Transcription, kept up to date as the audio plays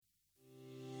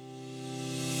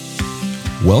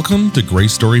Welcome to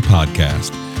Grace Story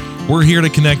Podcast. We're here to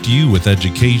connect you with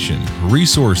education,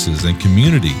 resources, and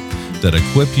community that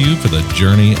equip you for the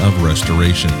journey of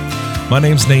restoration. My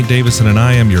name's Nate Davison, and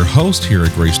I am your host here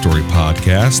at Grace Story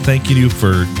Podcast. Thank you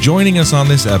for joining us on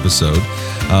this episode,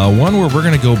 one where we're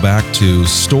going to go back to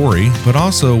story, but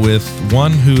also with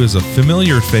one who is a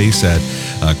familiar face at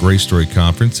Grace Story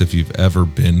Conference, if you've ever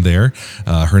been there.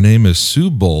 Her name is Sue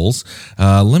Bowles.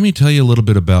 Let me tell you a little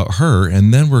bit about her,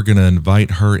 and then we're going to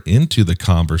invite her into the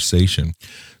conversation.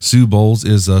 Sue Bowles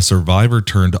is a survivor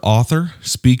turned author,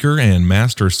 speaker, and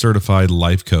master certified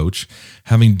life coach.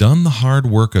 Having done the hard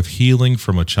work of healing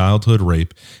from a childhood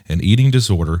rape, an eating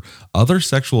disorder, other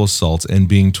sexual assaults, and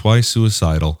being twice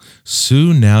suicidal,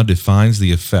 Sue now defines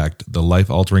the effect the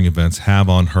life-altering events have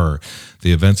on her.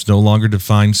 The events no longer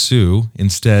define Sue.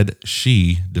 Instead,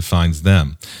 she defines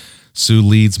them. Sue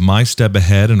leads My Step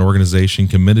Ahead, an organization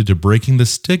committed to breaking the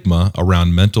stigma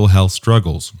around mental health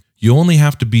struggles. You only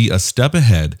have to be a step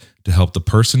ahead to help the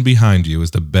person behind you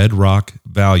is the bedrock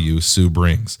value Sue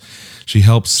brings. She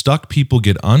helps stuck people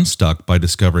get unstuck by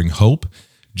discovering hope,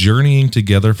 journeying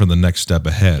together for the next step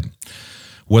ahead.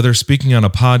 Whether speaking on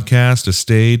a podcast, a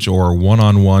stage, or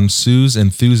one-on-one, Sue's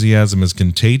enthusiasm is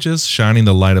contagious, shining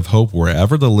the light of hope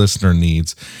wherever the listener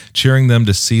needs, cheering them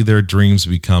to see their dreams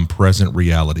become present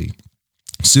reality.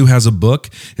 Sue has a book.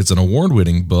 It's an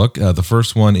award-winning book. The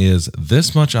first one is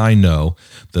This Much I Know,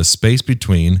 The Space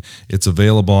Between. It's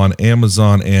available on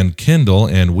Amazon and Kindle,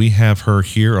 and we have her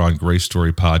here on Grace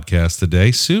Story Podcast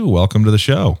today. Sue, welcome to the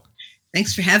show.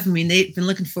 Thanks for having me, Nate. Been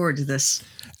looking forward to this.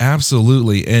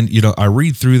 Absolutely. And, I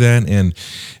read through that, and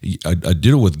I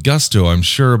did it with gusto, I'm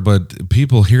sure, but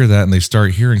people hear that and they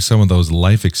start hearing some of those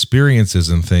life experiences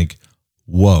and think,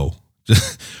 whoa.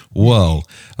 Whoa,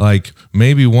 like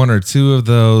maybe one or two of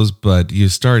those, but you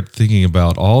start thinking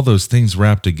about all those things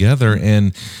wrapped together,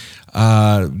 and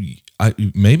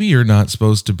maybe you're not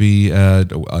supposed to be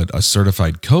a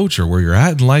certified coach or where you're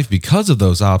at in life because of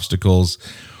those obstacles.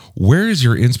 Where does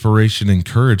your inspiration and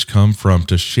courage come from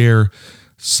to share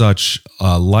such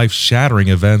life-shattering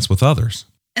events with others?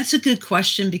 That's a good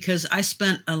question, because I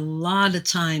spent a lot of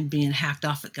time being hacked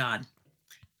off at God.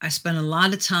 I spent a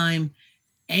lot of time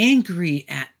angry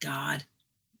at God.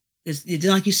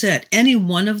 Like you said, any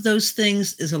one of those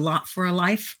things is a lot for a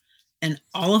life, and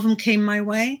all of them came my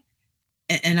way,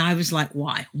 and I was like,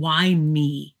 why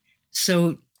me?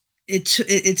 So it's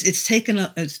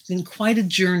been quite a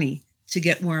journey to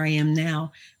get where I am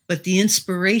now, but the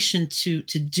inspiration to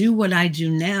do what I do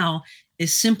now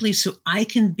is simply so I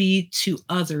can be to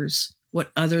others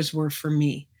what others were for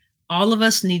me. All of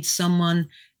us need someone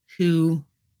who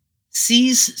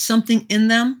sees something in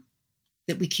them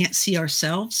that we can't see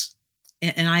ourselves.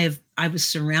 And I was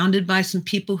surrounded by some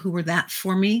people who were that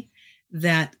for me,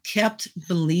 that kept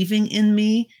believing in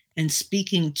me and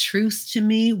speaking truth to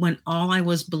me when all I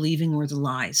was believing were the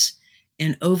lies.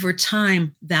 And over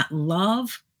time, that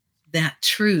love, that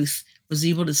truth was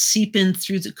able to seep in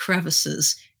through the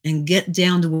crevices and get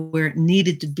down to where it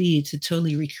needed to be to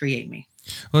totally recreate me.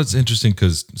 Well, it's interesting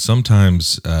because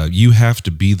sometimes you have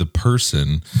to be the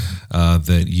person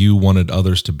that you wanted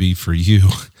others to be for you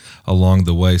along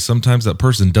the way. Sometimes that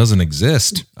person doesn't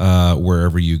exist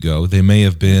wherever you go. They may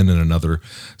have been in another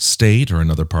state or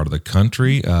another part of the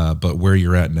country, but where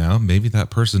you're at now, maybe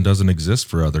that person doesn't exist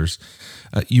for others.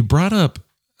 You brought up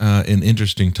an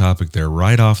interesting topic there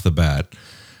right off the bat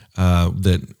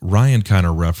that Ryan kind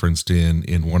of referenced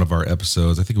in one of our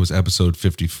episodes. I think it was episode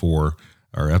 54.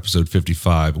 Or episode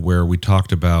 55, where we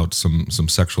talked about some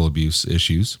sexual abuse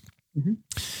issues.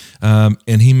 Mm-hmm.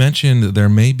 And he mentioned there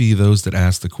may be those that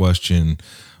ask the question,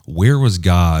 where was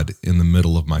God in the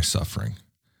middle of my suffering?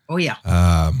 Oh, yeah.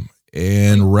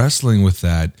 And wrestling with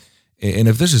that. And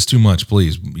if this is too much,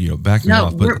 please, back me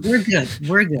off. But we're good.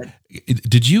 We're good.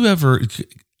 Did you ever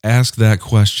ask that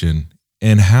question,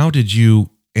 and how did you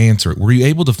answer it? Were you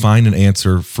able to find an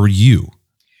answer for you?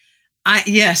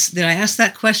 Yes. Did I ask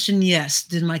that question? Yes.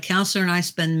 Did my counselor and I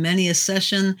spend many a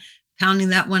session pounding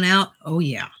that one out? Oh,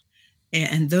 yeah.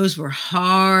 And those were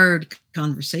hard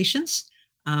conversations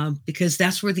because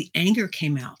that's where the anger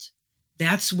came out.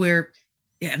 That's where,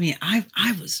 I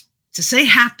was, to say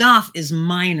hacked off is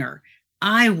minor.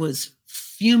 I was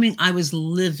fuming. I was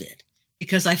livid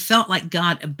because I felt like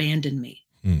God abandoned me.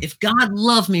 If God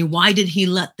loved me, why did he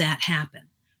let that happen?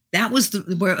 That was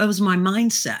where it was my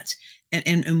mindset.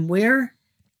 And where,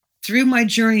 through my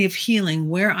journey of healing,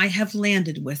 where I have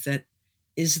landed with it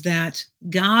is that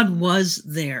God was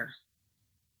there.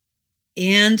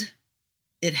 And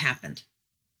it happened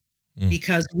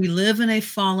because we live in a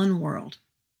fallen world.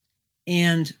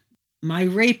 And my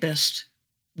rapist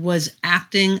was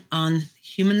acting on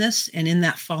humanness and in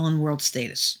that fallen world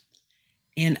status.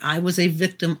 And I was a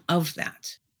victim of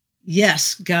that.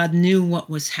 Yes, God knew what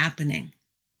was happening.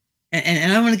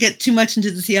 And I don't want to get too much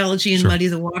into the theology and Sure. muddy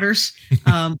the waters.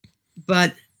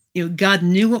 But God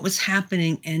knew what was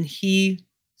happening, and he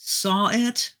saw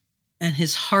it, and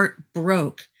his heart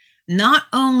broke, not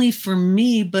only for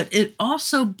me, but it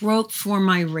also broke for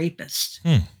my rapist.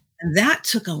 Hmm. And that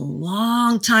took a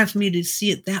long time for me to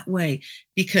see it that way,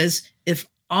 because if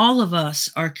all of us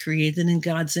are created in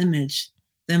God's image,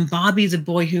 then Bobby, the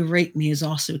boy who raped me, is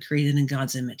also created in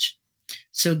God's image.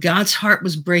 So God's heart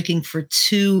was breaking for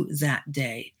two that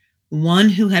day. One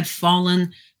who had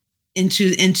fallen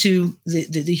into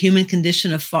the human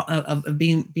condition of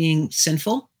being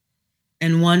sinful,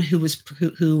 and one who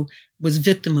was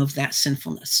victim of that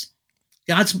sinfulness.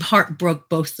 God's heart broke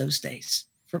both those days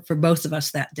for both of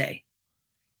us that day.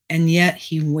 And yet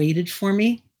he waited for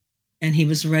me, and he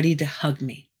was ready to hug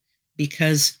me,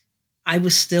 because I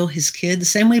was still his kid, the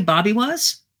same way Bobby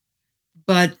was,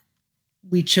 but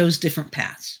we chose different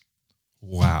paths.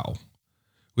 Wow.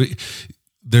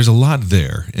 There's a lot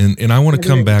there. And I want to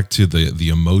come back to the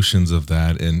emotions of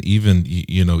that. And even,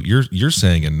 you're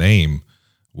saying a name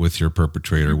with your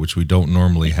perpetrator, which we don't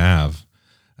normally have.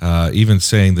 Even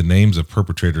saying the names of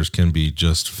perpetrators can be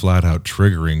just flat out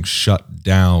triggering, shut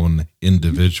down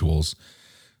individuals.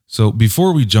 So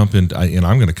before we jump into, and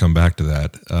I'm going to come back to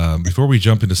that, before we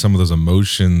jump into some of those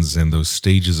emotions and those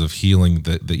stages of healing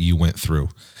that you went through,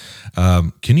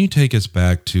 can you take us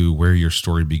back to where your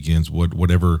story begins,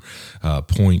 whatever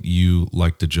point you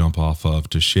like to jump off of,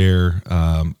 to share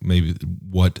maybe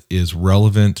what is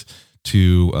relevant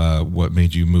to what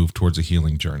made you move towards a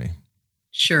healing journey?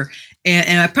 Sure.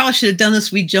 And I probably should have done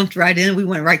this. We jumped right in. We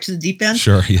went right to the deep end.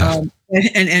 Sure. Yeah.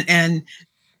 And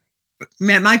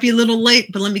it might be a little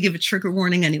late, but let me give a trigger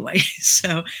warning anyway.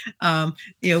 So,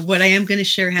 what I am going to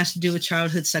share has to do with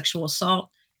childhood sexual assault,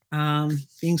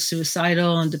 being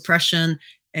suicidal and depression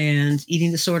and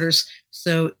eating disorders.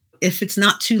 So if it's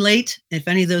not too late, if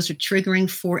any of those are triggering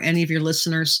for any of your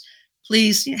listeners,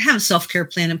 please have a self-care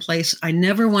plan in place. I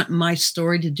never want my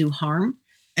story to do harm,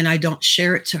 and I don't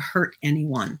share it to hurt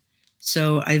anyone.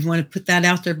 So I want to put that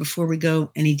out there before we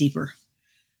go any deeper.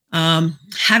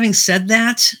 Having said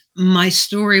that, my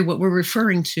story, what we're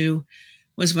referring to,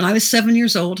 was when I was 7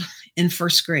 years old in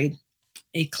first grade.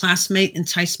 A classmate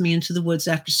enticed me into the woods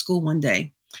after school one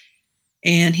day,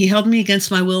 and he held me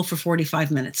against my will for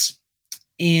 45 minutes.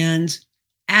 And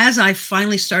as I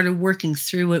finally started working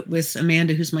through it with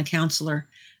Amanda, who's my counselor,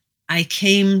 I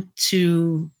came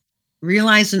to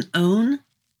realize and own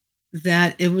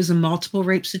that it was a multiple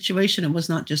rape situation. It was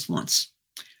not just once.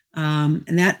 And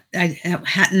that I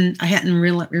hadn't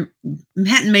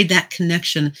made that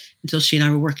connection until she and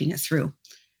I were working it through.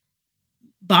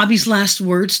 Bobby's last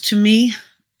words to me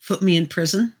put me in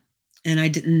prison, and I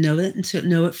didn't know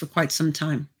it for quite some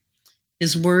time.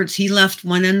 His words, he left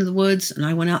one end of the woods and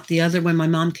I went out the other when my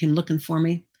mom came looking for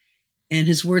me. And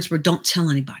his words were, "Don't tell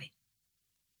anybody."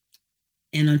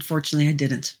 And unfortunately, I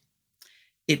didn't.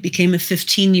 It became a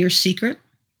 15-year secret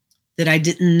that I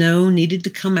didn't know needed to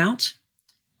come out.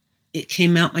 It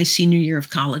came out my senior year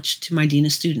of college to my dean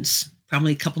of students,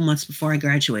 probably a couple months before I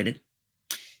graduated.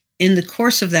 In the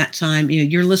course of that time,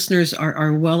 your listeners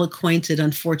are well acquainted,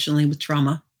 unfortunately, with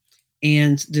trauma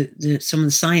and some of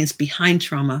the science behind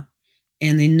trauma.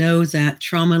 And they know that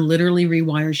trauma literally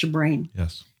rewires your brain.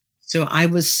 Yes. So I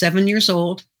was 7 years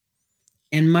old,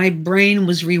 and my brain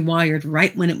was rewired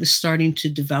right when it was starting to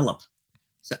develop.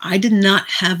 So I did not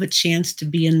have a chance to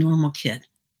be a normal kid.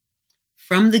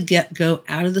 From the get-go,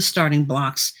 out of the starting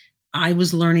blocks, I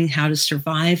was learning how to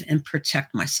survive and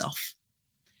protect myself.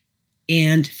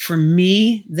 And for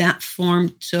me, that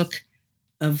form took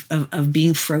of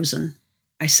being frozen.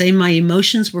 I say my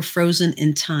emotions were frozen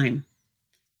in time.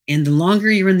 And the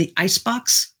longer you're in the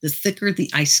icebox, the thicker the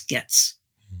ice gets.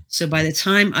 So by the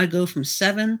time I go from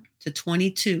 7 to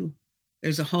 22,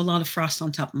 there's a whole lot of frost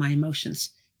on top of my emotions,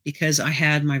 because I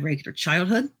had my regular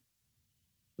childhood,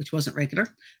 which wasn't regular,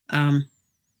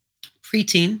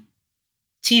 preteen,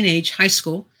 teenage, high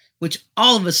school, which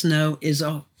all of us know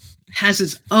has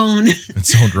its own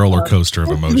roller coaster of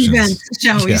emotions, event,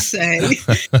 shall we say.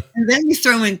 And then you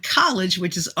throw in college,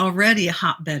 which is already a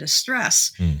hotbed of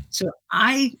stress. So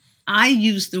I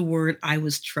use the word, I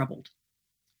was troubled.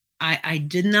 I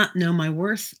did not know my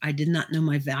worth. I did not know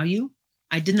my value.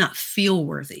 I did not feel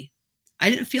worthy. I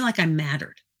didn't feel like I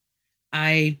mattered.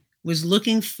 I was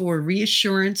looking for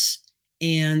reassurance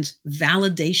and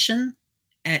validation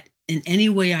in any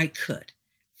way I could.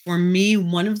 For me,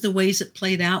 one of the ways it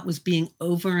played out was being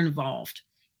over involved.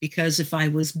 because if I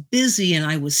was busy and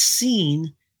I was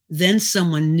seen, then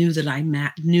someone knew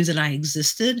that knew that I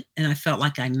existed, and I felt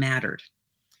like I mattered.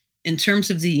 In terms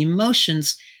of the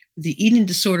emotions, the eating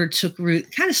disorder took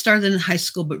root, kind of started in high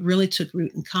school, but really took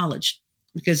root in college.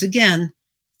 Because again,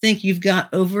 think you've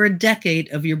got over a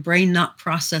decade of your brain not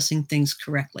processing things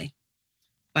correctly.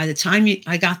 By the time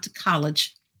I got to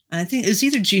college, I think it was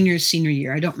either junior or senior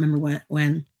year, I don't remember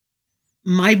when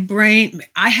my brain,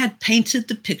 I had painted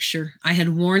the picture. I had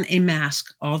worn a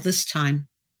mask all this time,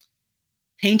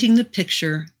 painting the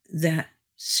picture that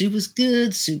Sue was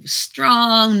good, Sue was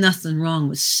strong, nothing wrong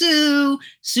with Sue.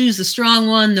 Sue's the strong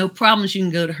one, no problems. You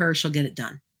can go to her, she'll get it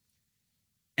done.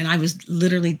 And I was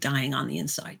literally dying on the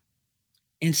inside.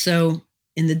 And so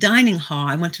in the dining hall,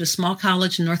 I went to a small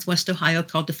college in Northwest Ohio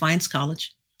called Defiance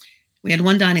College. We had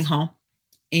one dining hall,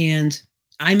 and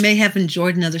I may have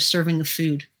enjoyed another serving of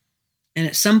food. And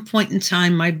at some point in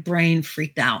time, my brain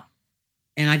freaked out,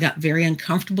 and I got very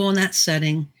uncomfortable in that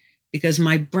setting because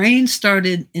my brain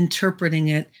started interpreting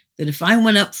it that if I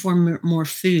went up for more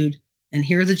food, and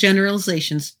here are the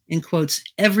generalizations, in quotes,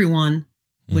 everyone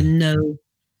would know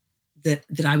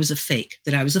that I was a fake,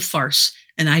 that I was a farce,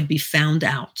 and I'd be found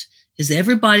out. Because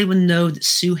everybody would know that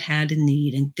Sue had a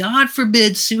need, and God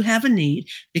forbid Sue have a need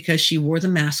because she wore the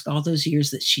mask all those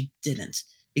years that she didn't,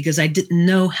 because I didn't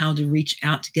know how to reach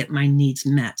out to get my needs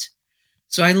met.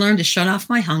 So I learned to shut off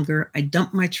my hunger. I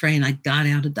dumped my tray and I got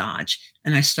out of Dodge,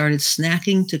 and I started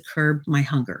snacking to curb my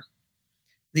hunger.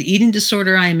 The eating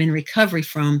disorder I am in recovery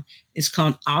from is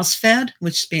called OSFED,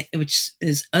 which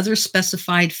is Other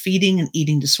Specified Feeding and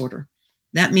Eating Disorder.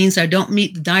 That means I don't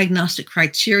meet the diagnostic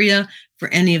criteria for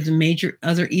any of the major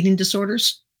other eating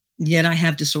disorders, yet I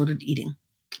have disordered eating.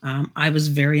 I was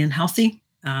very unhealthy.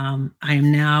 I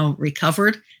am now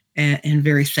recovered and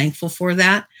very thankful for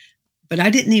that. But I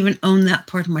didn't even own that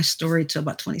part of my story till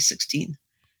about 2016.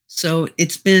 So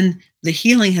the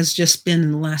healing has just been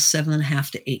in the last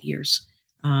 7.5 to 8 years.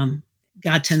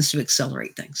 God tends to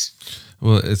accelerate things.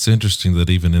 Well, it's interesting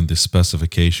that even in the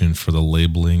specification for the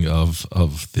labeling of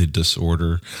the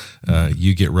disorder,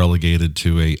 you get relegated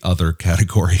to a other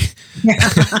category. Yeah.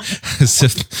 As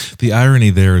if the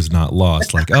irony there is not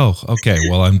lost. Like, oh, okay,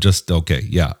 well, I'm just, okay,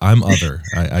 yeah, I'm other.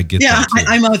 I get that too.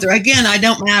 I'm other. Again, I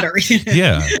don't matter.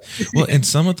 Yeah. Well, and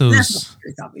some of those,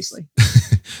 obviously,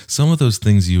 some of those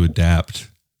things you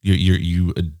adapt,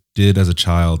 you did as a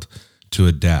child to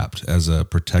adapt as a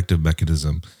protective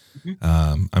mechanism.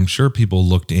 I'm sure people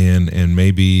looked in and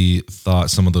maybe thought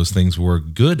some of those things were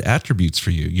good attributes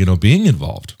for you, being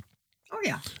involved. Oh,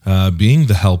 yeah. Being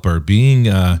the helper, being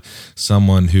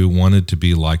someone who wanted to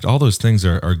be liked. All those things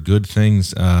are good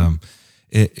things.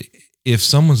 If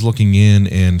someone's looking in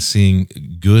and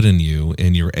seeing good in you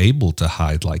and you're able to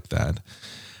hide like that,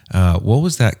 what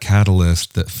was that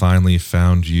catalyst that finally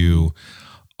found you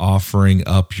offering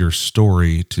up your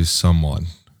story to someone?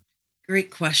 Great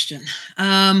question.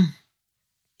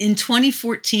 In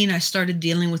 2014, I started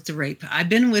dealing with the rape. I've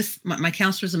been with my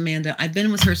counselor's Amanda. I've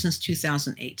been with her since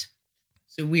 2008.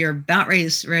 So we are about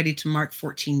ready to mark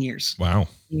 14 years. Wow.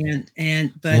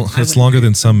 But that's longer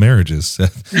than some marriages.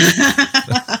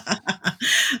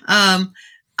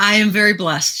 I am very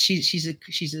blessed.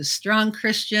 She's a strong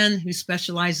Christian who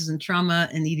specializes in trauma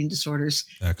and eating disorders.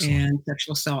 Excellent. And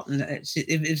sexual assault, and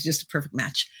it was just a perfect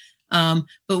match.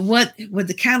 But what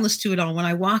the catalyst to it all, when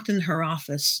I walked in her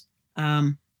office,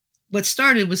 what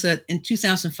started was that in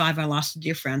 2005, I lost a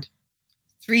dear friend.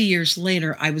 3 years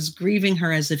later, I was grieving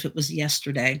her as if it was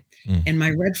yesterday. And my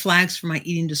red flags for my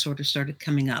eating disorder started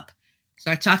coming up.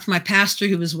 So I talked to my pastor,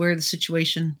 who was aware of the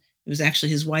situation. It was actually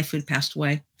his wife who had passed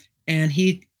away. And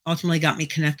he ultimately got me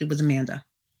connected with Amanda.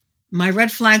 My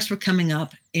red flags were coming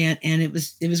up, and it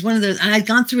was one of those, and I'd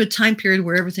gone through a time period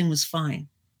where everything was fine.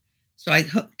 So I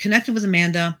connected with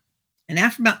Amanda, and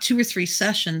after about 2 or 3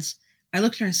 sessions, I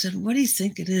looked at her and said, "What do you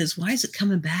think it is? Why is it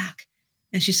coming back?"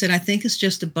 And she said, "I think it's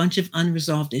just a bunch of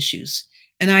unresolved issues."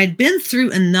 And I had been through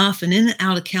enough and in and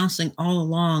out of counseling all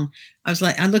along. I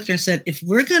looked at her and said, "If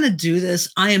we're going to do this,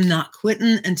 I am not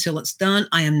quitting until it's done.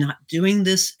 I am not doing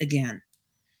this again."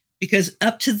 Because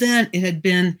up to then, it had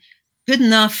been good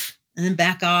enough and then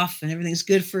back off and everything's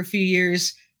good for a few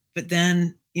years. But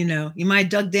then, you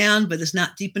might dug down, but it's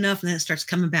not deep enough. And then it starts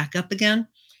coming back up again.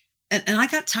 And I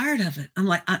got tired of it. I'm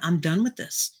like, I'm done with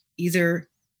this. Either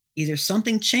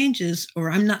something changes or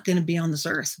I'm not going to be on this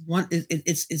earth.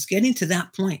 It's getting to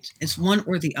that point. It's one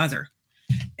or the other.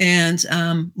 And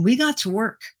we got to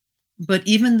work. But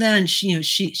even then, she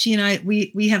and I,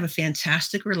 we have a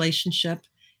fantastic relationship,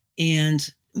 and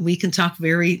we can talk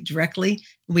very directly.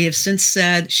 She has since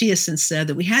said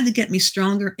that we had to get me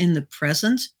stronger in the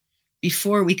present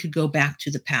before we could go back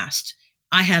to the past.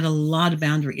 I had a lot of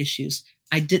boundary issues.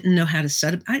 I didn't know how to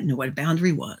set up. I didn't know what a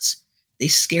boundary was. They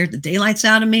scared the daylights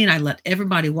out of me, and I let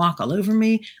everybody walk all over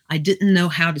me. I didn't know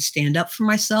how to stand up for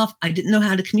myself. I didn't know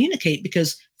how to communicate,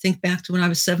 because think back to when I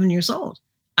was 7 years old.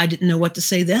 I didn't know what to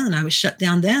say then, and I was shut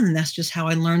down then, and that's just how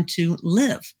I learned to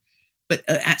live. But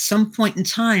at some point in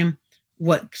time,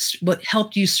 what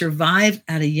helped you survive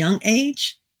at a young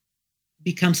age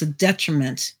becomes a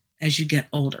detriment as you get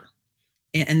older.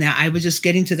 And that I was just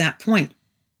getting to that point.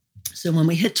 So when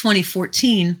we hit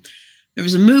 2014, there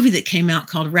was a movie that came out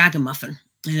called Ragamuffin,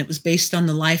 and it was based on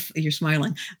the life. You're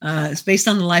smiling. It's based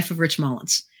on the life of Rich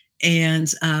Mullins,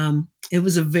 and it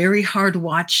was a very hard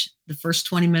watch. The first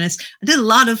 20 minutes, I did a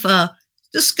lot of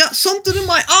just got something in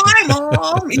my eye,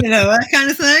 Mom, that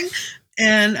kind of thing.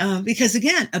 And because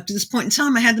again, up to this point in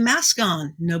time, I had the mask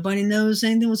on. Nobody knows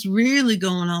anything was really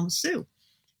going on with Sue.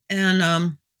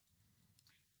 And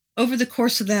over the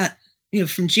course of that,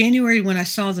 from January when I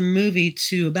saw the movie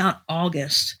to about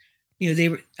August,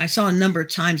 I saw a number of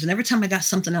times, and every time I got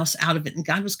something else out of it, and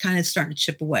God was kind of starting to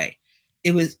chip away.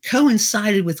 It was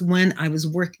coincided with when I was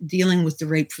dealing with the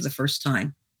rape for the first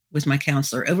time with my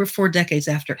counselor. Over 4 decades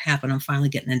after it happened, I'm finally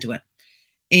getting into it.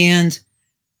 And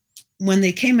when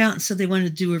they came out and said they wanted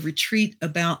to do a retreat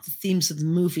about the themes of the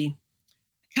movie,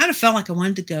 I kind of felt like I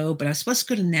wanted to go, but I was supposed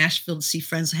to go to Nashville to see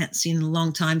friends I hadn't seen in a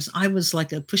long time. So I was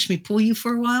like a push me, pull you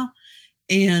for a while.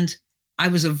 And I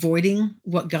was avoiding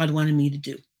what God wanted me to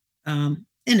do. In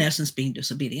essence, being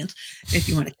disobedient. If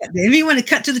you want to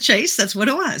cut to the chase, that's what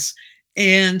it was.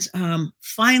 And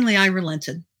finally, I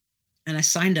relented, and I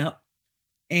signed up.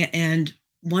 And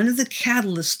one of the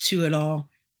catalysts to it all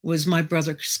was my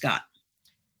brother Scott.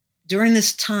 During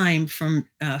this time, from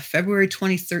February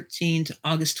 2013 to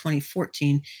August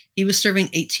 2014, he was serving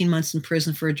 18 months in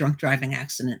prison for a drunk driving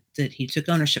accident that he took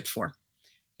ownership for.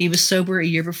 He was sober a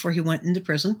year before he went into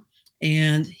prison.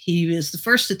 And he was the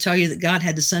first to tell you that God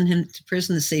had to send him to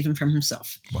prison to save him from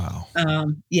himself. Wow.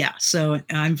 So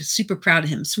I'm super proud of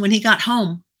him. So when he got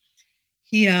home,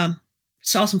 he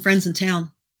saw some friends in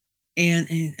town, and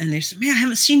they said, "Man, I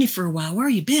haven't seen you for a while. Where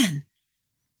have you been?"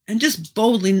 And just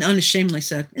boldly and unashamedly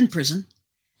said, "In prison."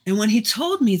 And when he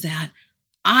told me that,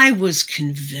 I was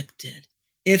convicted.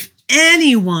 If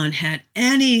anyone had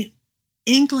any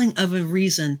inkling of a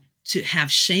reason to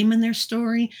have shame in their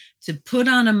story, to put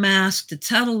on a mask, to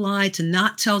tell a lie, to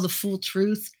not tell the full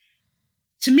truth,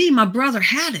 to me, my brother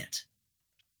had it.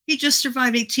 He just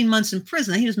survived 18 months in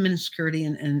prison. He was minister security,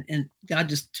 and God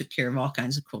just took care of all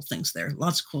kinds of cool things there.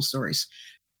 Lots of cool stories.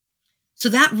 So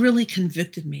that really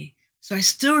convicted me. So I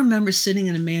still remember sitting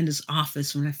in Amanda's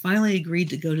office when I finally agreed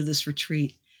to go to this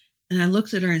retreat. And I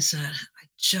looked at her and said, "I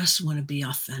just want to be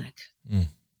authentic.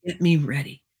 Get me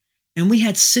ready." And we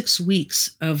had 6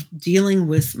 weeks of dealing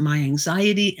with my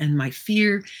anxiety and my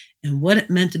fear and what it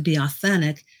meant to be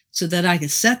authentic, so that I could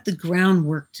set the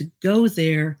groundwork to go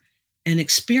there and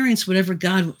experience whatever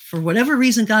God, for whatever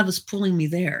reason, God was pulling me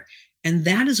there. And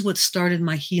that is what started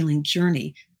my healing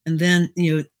journey. And then,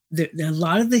 a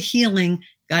lot of the healing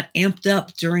got amped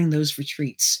up during those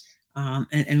retreats.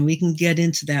 And we can get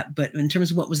into that. But in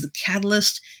terms of what was the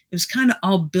catalyst, it was kind of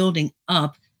all building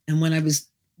up. And when I was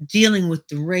dealing with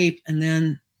the rape, and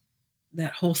then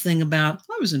that whole thing about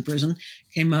I was in prison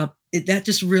came up, it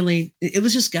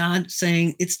was just God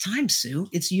saying, "It's time, Sue.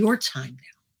 It's your time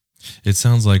now." It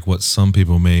sounds like what some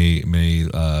people may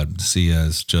see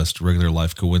as just regular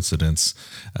life coincidence.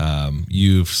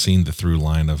 You've seen the through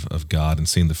line of God and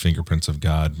seen the fingerprints of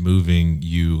God moving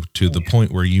you to the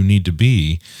point where you need to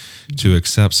be to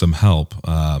accept some help.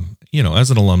 As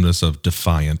an alumnus of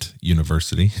Defiant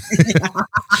University.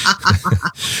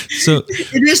 So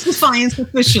it is Defiance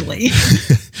officially.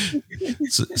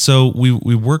 So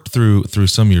we worked through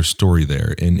some of your story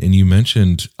there, and you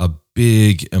mentioned a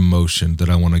big emotion that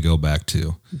I want to go back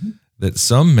to, that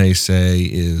some may say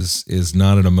is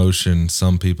not an emotion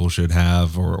some people should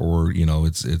have, or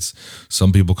it's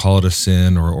some people call it a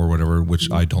sin or whatever,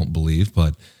 which I don't believe,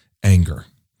 but anger.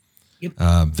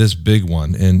 Yep. This big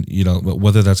one, and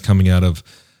whether that's coming out of,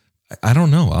 I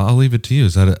don't know. I'll leave it to you.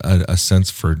 Is that a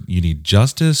sense for you need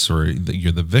justice, or that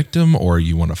you're the victim, or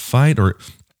you want to fight, or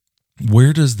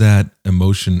where does that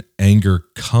emotion, anger,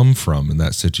 come from in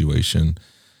that situation?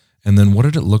 And then what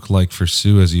did it look like for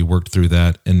Sue as you worked through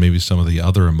that, and maybe some of the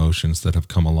other emotions that have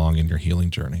come along in your healing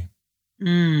journey?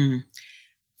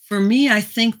 For me, I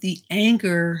think the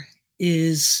anger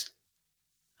is,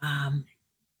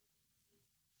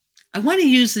 I want to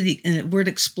use the word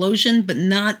explosion, but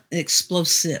not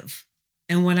explosive.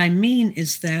 And what I mean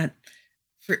is that,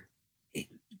 for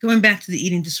going back to the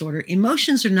eating disorder,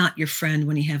 emotions are not your friend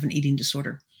when you have an eating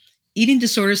disorder. Eating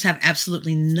disorders have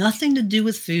absolutely nothing to do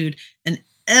with food and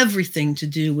everything to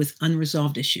do with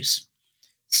unresolved issues.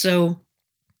 So,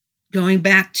 going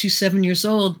back to 7 years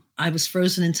old, I was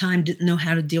frozen in time, didn't know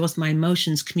how to deal with my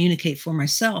emotions, communicate for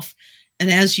myself.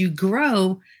 And as you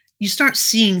grow, you start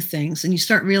seeing things and you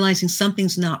start realizing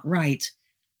something's not right,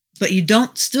 but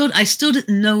I still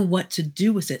didn't know what to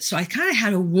do with it. So I kind of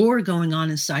had a war going on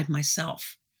inside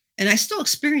myself. And I still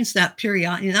experience that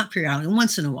not periodically,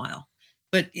 once in a while,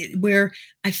 but where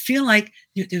I feel like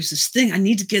there's this thing, I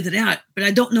need to get it out, but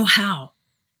I don't know how.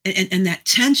 And that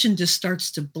tension just starts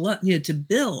to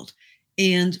build.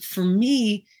 And for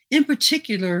me, in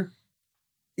particular,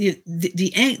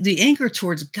 the anger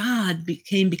towards God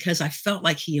became because I felt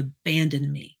like he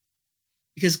abandoned me,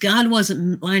 because God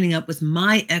wasn't lining up with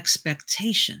my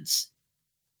expectations.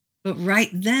 But right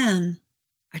then,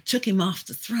 I took him off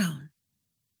the throne.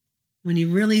 When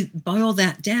you really boil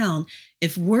that down,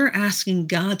 if we're asking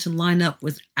God to line up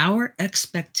with our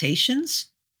expectations,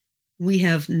 we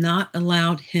have not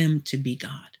allowed him to be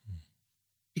God,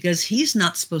 because he's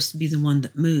not supposed to be the one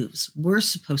that moves. We're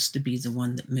supposed to be the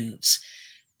one that moves.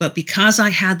 But because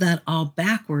I had that all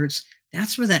backwards,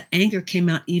 that's where that anger came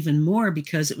out even more,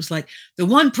 because it was like the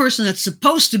one person that's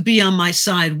supposed to be on my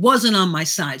side wasn't on my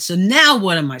side. So now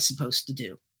what am I supposed to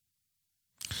do?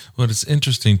 Well, it's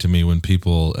interesting to me when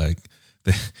people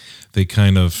they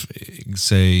kind of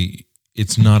say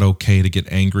it's not okay to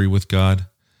get angry with God.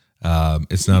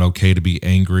 It's not okay to be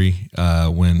angry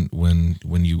when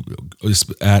you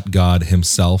at God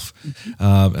Himself,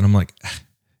 and I'm like,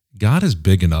 God is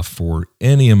big enough for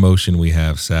any emotion we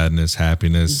have: sadness,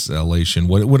 happiness, elation,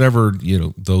 whatever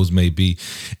those may be.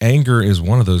 Anger is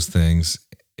one of those things.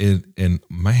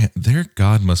 Their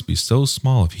God must be so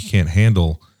small if He can't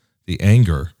handle the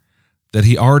anger that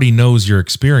He already knows you're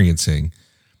experiencing.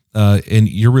 And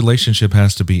your relationship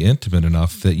has to be intimate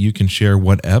enough that you can share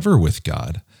whatever with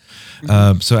God.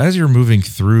 So as you're moving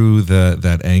through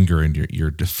that anger and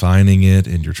you're defining it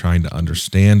and you're trying to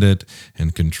understand it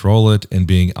and control it and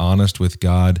being honest with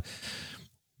God,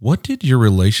 what did your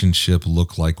relationship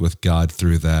look like with God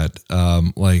through that?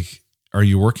 Are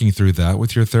you working through that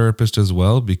with your therapist as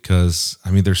well? Because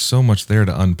there's so much there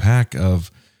to unpack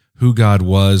of who God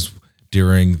was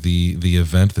during the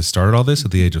event that started all this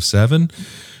at the age of 7,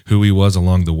 who He was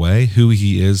along the way, who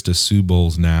He is to Sue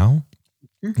Bowles now.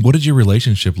 What did your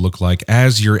relationship look like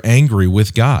as you're angry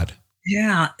with God?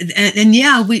 Yeah. And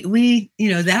yeah, we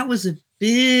that was a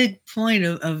big point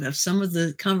of some of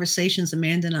the conversations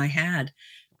Amanda and I had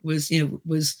was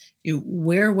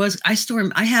where was I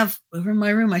still, I have over in my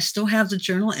room, I still have the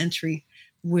journal entry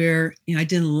where, I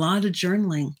did a lot of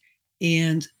journaling,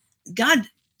 and God,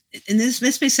 and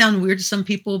this may sound weird to some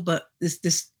people, but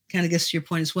this kind of gets to your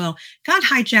point as well. God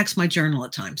hijacks my journal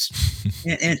at times.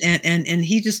 and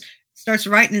He just starts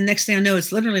writing, and the next thing I know,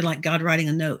 it's literally like God writing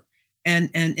a note. And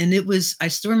it was, I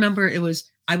still remember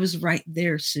I was right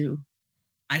there, Sue.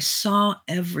 I saw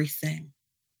everything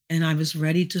and I was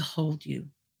ready to hold you,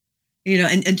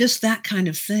 and just that kind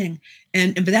of thing.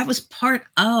 But that was part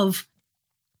of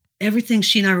everything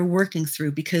she and I were working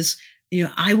through, because,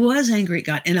 I was angry at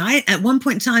God. And at one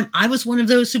point in time, I was one of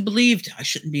those who believed I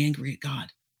shouldn't be angry at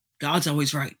God. God's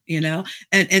always right, and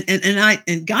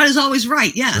God is always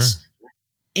right. Yes. Sure.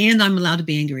 And I'm allowed to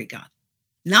be angry at God.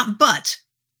 Not but,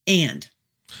 and.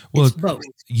 Well, it's both.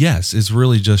 Yes, it's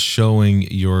really just showing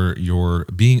your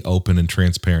being open and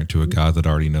transparent to a God that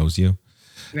already knows you.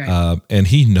 Right. And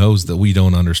He knows that we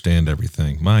don't understand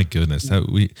everything. My goodness,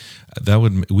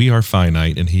 we are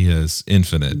finite and He is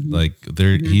infinite.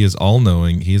 Mm-hmm. He is all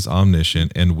knowing, He is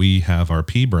omniscient, and we have our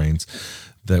pea brains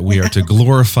that we are to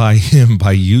glorify Him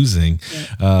by using.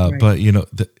 Right. But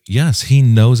yes, He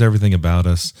knows everything about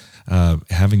us.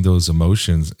 Having those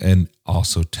emotions and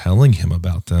also telling Him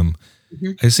about them.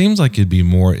 Mm-hmm. It seems like it'd be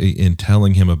more in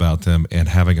telling Him about them and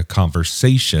having a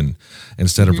conversation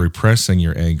instead of repressing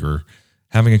your anger.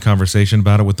 Having a conversation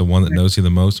about it with the one that knows you the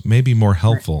most may be more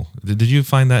helpful. Right. Did you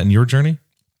find that in your journey?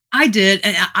 I did.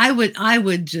 And I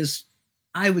would just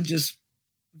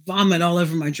vomit all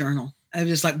over my journal. I was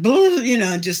just like,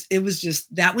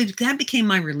 that became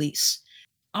my release.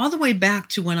 All the way back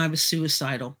to when I was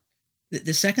suicidal.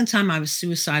 The second time I was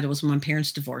suicidal was when my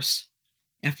parents divorced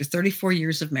after 34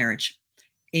 years of marriage.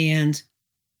 And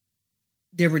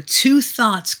there were 2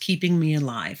 thoughts keeping me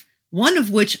alive. One of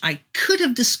which I could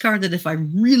have discarded if I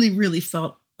really, really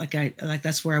felt like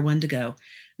that's where I wanted to go.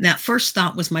 And that first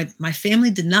thought was my family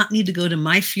did not need to go to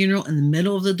my funeral in the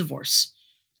middle of the divorce.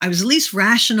 I was at least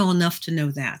rational enough to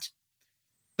know that.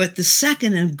 But the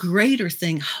second and greater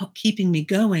thing keeping me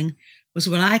going was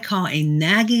what I call a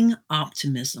nagging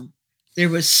optimism. There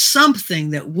was something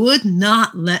that would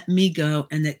not let me go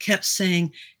and that kept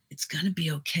saying, it's going to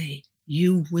be okay.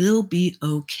 You will be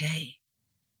okay.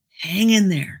 Hang in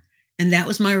there. And that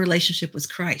was my relationship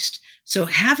with Christ. So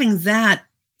having that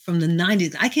from the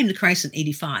 90s, I came to Christ in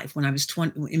 85 when I was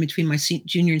 20, in between my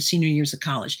junior and senior years of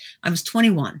college. I was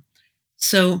 21.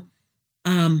 So,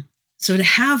 so to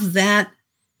have that,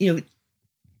 in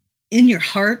your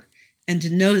heart, and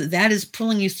to know that that is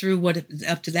pulling you through what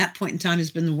up to that point in time has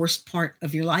been the worst part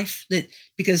of your life, that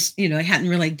because, I hadn't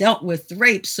really dealt with the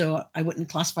rape, so I wouldn't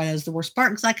classify that as the worst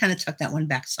part because I kind of took that one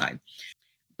backside.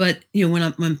 But,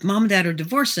 when mom and dad are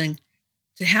divorcing,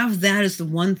 to have that as the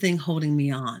one thing holding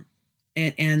me on,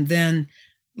 and then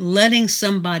letting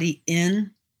somebody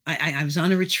in. I was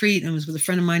on a retreat and was with a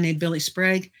friend of mine named Billy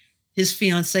Sprague. His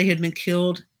fiance had been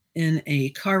killed in a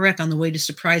car wreck. On the way to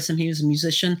surprise him, he was a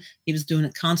musician. He was doing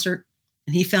a concert,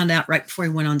 and he found out right before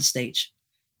he went on stage.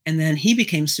 And then he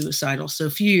became suicidal. So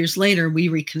a few years later, we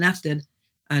reconnected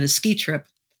at a ski trip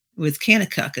with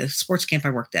Kanakuk, a sports camp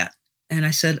I worked at. And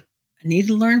I said, I need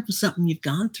to learn from something you've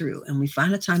gone through. And we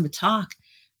found a time to talk.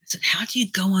 I said, how do you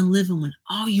go on living when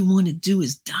all you want to do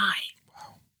is die?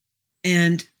 Wow.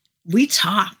 And we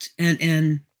talked,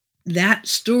 and that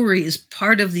story is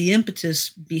part of the impetus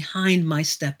behind my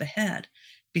step ahead,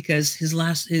 because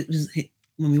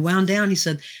when we wound down, he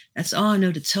said, that's all I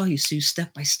know to tell you, Sue,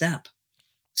 step by step.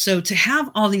 So to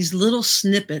have all these little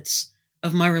snippets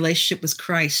of my relationship with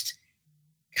Christ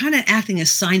kind of acting as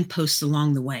signposts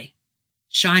along the way,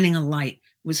 shining a light,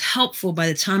 was helpful by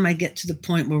the time I get to the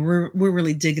point where we're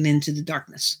really digging into the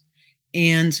darkness.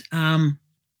 And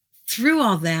through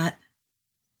all that,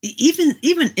 even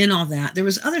in all that, there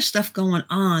was other stuff going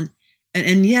on.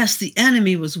 And yes, the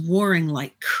enemy was warring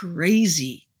like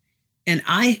crazy. And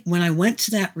when I went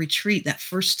to that retreat that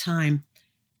first time,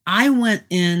 I went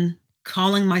in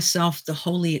calling myself the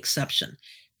holy exception,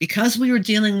 because we were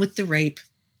dealing with the rape.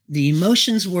 The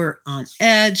emotions were on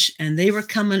edge, and they were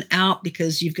coming out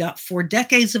because you've got 4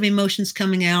 decades of emotions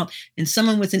coming out, and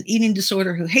someone with an eating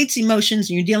disorder who hates emotions,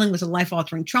 and you're dealing with a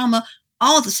life-altering trauma,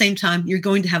 all at the same time, you're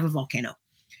going to have a volcano.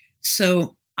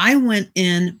 So I went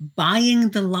in buying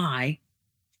the lie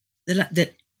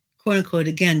that quote unquote,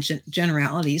 again,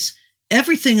 generalities,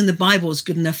 everything in the Bible is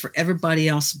good enough for everybody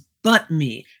else but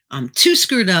me. I'm too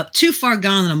screwed up, too far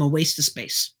gone, and I'm a waste of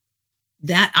space.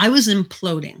 That I was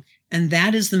imploding. And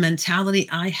that is the mentality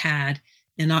I had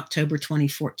in October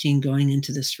 2014 going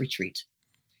into this retreat.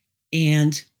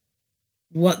 And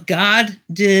what God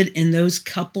did in those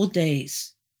couple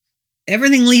days,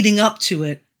 everything leading up to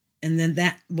it, and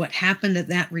then what happened at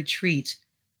that retreat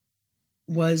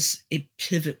was a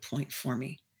pivot point for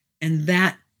me. And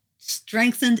that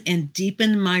strengthened and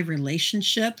deepened my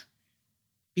relationship,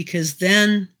 because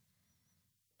then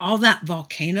all that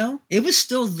volcano, it was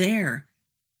still there,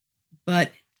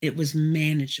 but it was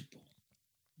manageable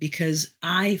because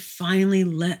I finally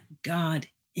let God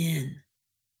in.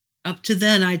 Up to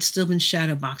then, I'd still been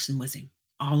shadow boxing with him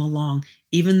all along,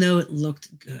 even though it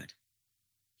looked good.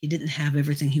 He didn't have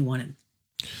everything he wanted.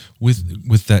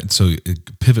 With that, so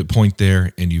pivot point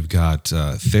there, and you've got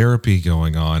therapy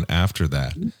going on after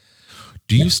that. Mm-hmm.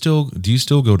 Do you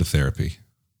still go to therapy?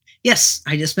 Yes,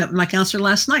 I just met with my counselor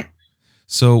last night.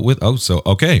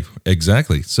 Okay,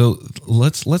 exactly. So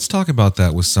let's talk about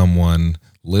that with someone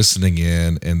listening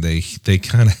in, and they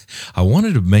kind of, I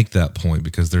wanted to make that point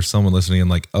because there's someone listening in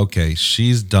like, okay,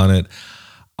 she's done it.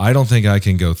 I don't think I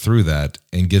can go through that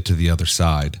and get to the other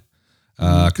side,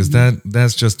 because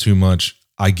that's just too much.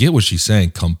 I get what she's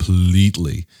saying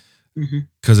completely,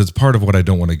 because it's part of what I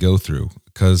don't want to go through,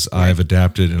 because right. I've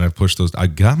adapted and I've pushed those. I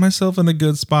got myself in a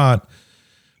good spot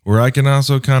where I can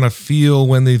also kind of feel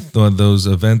when those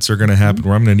events are going to happen,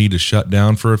 where I'm going to need to shut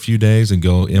down for a few days and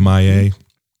go MIA.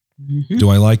 Mm-hmm. Do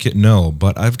I like it? No,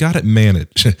 but I've got it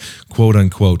managed, quote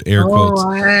unquote, air quotes.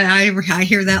 I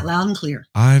hear that loud and clear.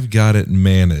 I've got it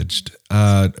managed.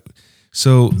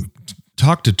 So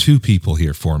talk to 2 people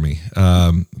here for me.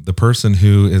 The person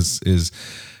who is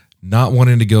not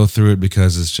wanting to go through it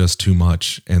because it's just too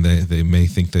much, and they may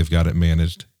think they've got it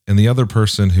managed. And the other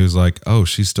person who's like, oh,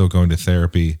 she's still going to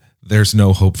therapy. There's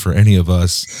no hope for any of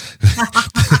us.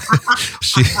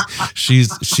 she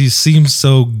seems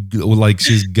so like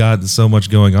she's got so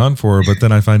much going on for her, but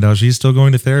then I find out she's still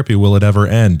going to therapy. Will it ever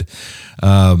end?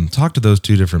 Talk to those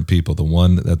 2 different people, the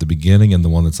one at the beginning and the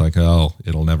one that's like, oh,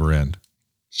 it'll never end.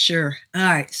 Sure. All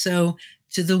right. So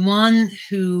to the one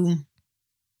who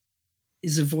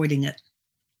is avoiding it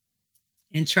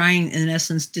and trying, in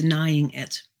essence, denying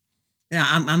it. Yeah,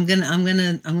 I'm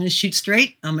gonna shoot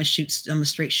straight. I'm a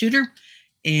straight shooter,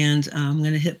 and I'm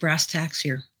gonna hit brass tacks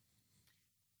here.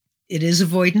 It is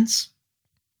avoidance.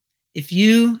 If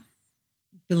you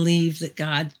believe that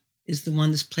God is the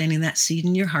one that's planting that seed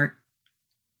in your heart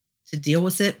to deal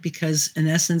with it, because in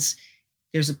essence,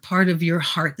 there's a part of your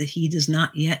heart that he does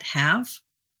not yet have,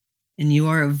 and you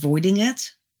are avoiding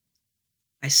it.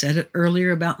 I said it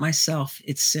earlier about myself.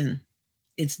 It's sin.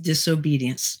 It's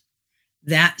disobedience.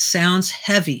 That sounds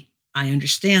heavy. I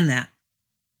understand that.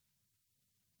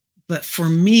 But for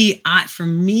me,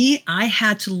 I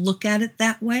had to look at it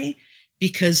that way,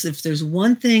 because if there's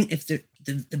one thing, if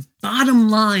the bottom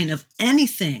line of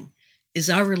anything is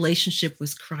our relationship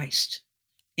with Christ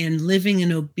and living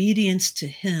in obedience to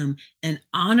him and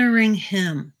honoring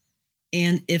him.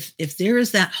 And if there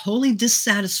is that holy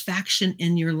dissatisfaction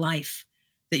in your life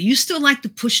that you still like to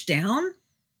push down,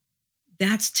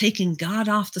 that's taking God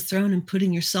off the throne and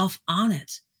putting yourself on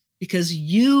it, because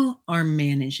you are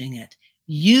managing it.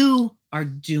 You are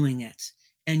doing it,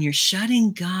 and you're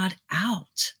shutting God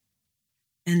out.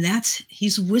 And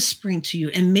he's whispering to you.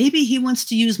 And maybe he wants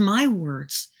to use my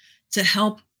words to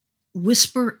help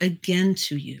whisper again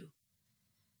to you.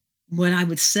 What I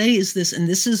would say is this, and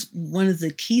this is one of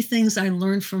the key things I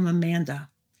learned from Amanda.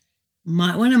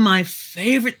 One of my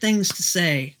favorite things to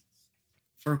say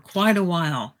for quite a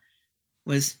while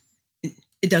was,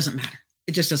 it doesn't matter.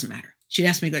 It just doesn't matter. She'd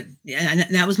ask me, and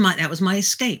that was my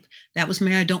escape. That was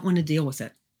me. I don't want to deal with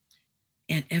it.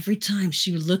 And every time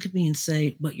she would look at me and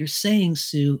say, what you're saying,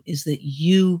 Sue, is that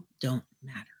you don't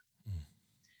matter.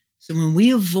 So when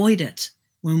we avoid it,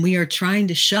 when we are trying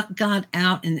to shut God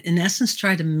out and in essence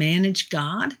try to manage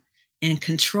God and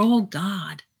control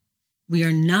God, we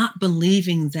are not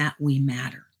believing that we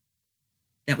matter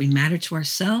to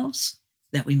ourselves,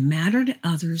 that we matter to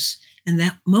others, and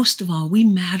that most of all, we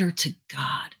matter to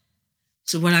God.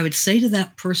 So what I would say to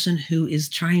that person who is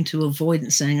trying to avoid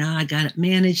and saying, I got it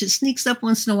managed, it sneaks up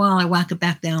once in a while, I whack it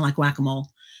back down like whack-a-mole.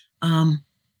 I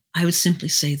would simply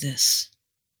say this: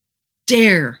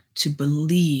 dare to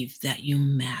believe that you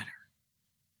matter.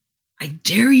 I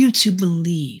dare you to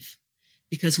believe,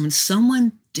 because when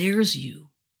someone dares you,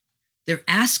 they're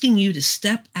asking you to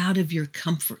step out of your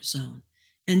comfort zone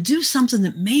and do something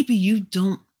that maybe you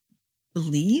don't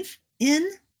believe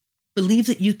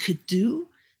that you could do.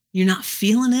 You're not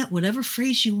feeling it, whatever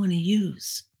phrase you want to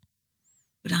use.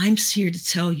 But I'm here to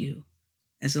tell you,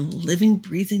 as a living,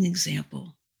 breathing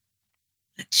example,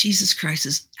 that Jesus Christ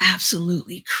is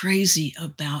absolutely crazy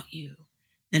about you.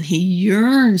 And he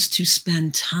yearns to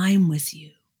spend time with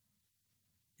you.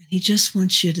 And he just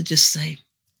wants you to just say,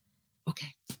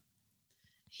 okay.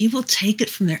 He will take it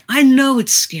from there. I know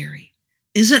it's scary.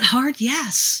 Is it hard?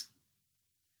 Yes.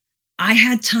 I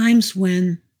had times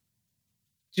when,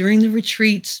 during the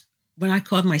retreats, what I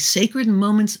called my sacred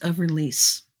moments of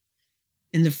release,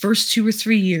 in the first 2 or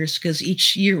 3 years, because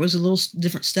each year was a little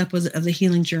different step of the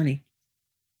healing journey.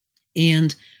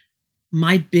 And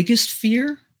my biggest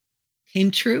fear came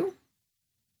true,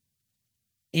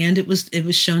 and it was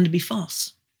shown to be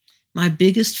false. My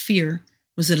biggest fear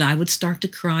was that I would start to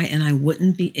cry and I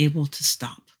wouldn't be able to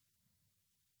stop.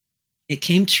 It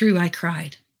came true. I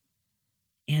cried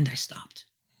and I stopped,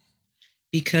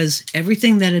 because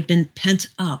everything that had been pent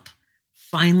up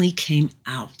finally came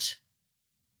out.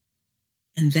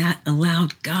 And that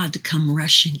allowed God to come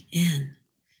rushing in.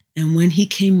 And when he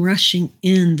came rushing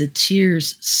in, the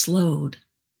tears slowed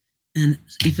and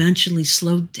eventually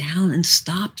slowed down and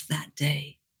stopped that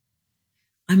day.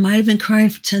 I might have been crying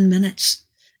for 10 minutes.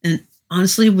 And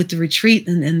honestly, with the retreat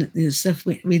and the stuff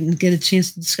we didn't get a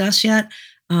chance to discuss yet,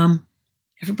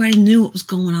 everybody knew what was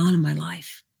going on in my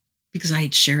life because I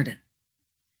had shared it.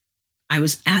 I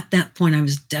was at that point, I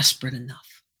was desperate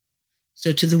enough.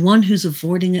 So to the one who's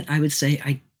avoiding it, I would say,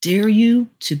 I dare you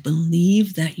to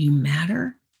believe that you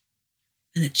matter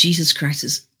and that Jesus Christ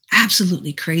is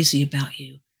absolutely crazy about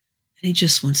you. And he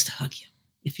just wants to hug you.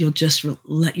 If you'll just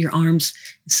let your arms,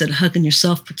 instead of hugging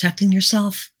yourself, protecting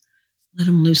yourself, let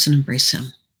him loose and embrace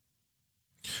him.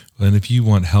 And if you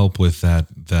want help with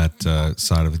that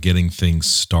side of getting things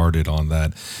started on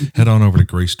that, head on over to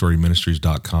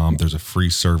gracestoryministries.com. There's a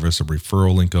free service, a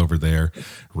referral link over there.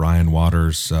 Ryan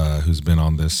Waters, who's been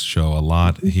on this show a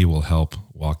lot, he will help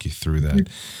walk you through that.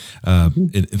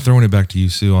 Throwing it back to you,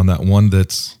 Sue, on that one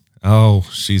that's,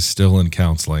 she's still in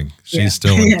counseling. She's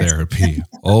still in therapy.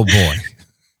 Oh, boy.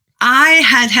 I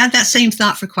had that same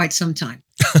thought for quite some time.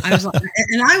 I was like,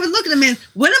 and I would look at him and,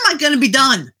 when am I going to be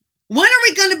done? When are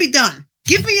we going to be done?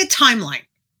 Give me a timeline.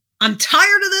 I'm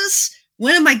tired of this.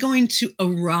 When am I going to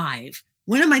arrive?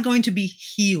 When am I going to be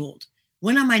healed?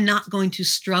 When am I not going to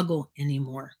struggle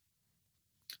anymore?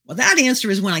 Well, that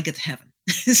answer is when I get to heaven.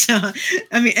 So,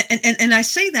 I mean, and I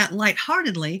say that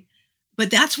lightheartedly, but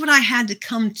that's what I had to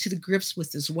come to the grips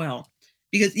with as well.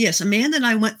 Because yes, Amanda and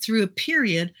I went through a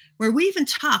period where we even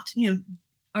talked,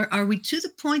 are we to the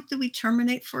point that we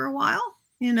terminate for a while?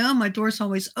 My door's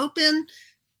always open.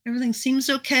 Everything seems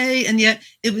okay. And yet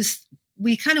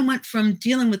we kind of went from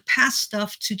dealing with past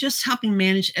stuff to just helping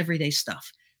manage everyday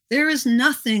stuff. There is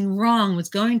nothing wrong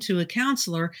with going to a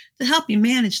counselor to help you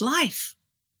manage life.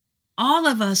 All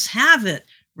of us have it.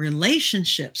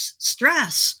 Relationships,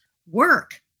 stress,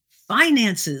 work,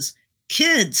 finances,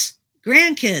 kids,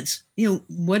 grandkids.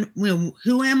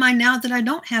 Who am I now that I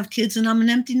don't have kids and I'm an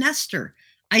empty nester?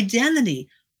 Identity.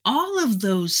 All of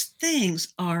those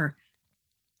things are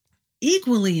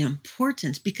equally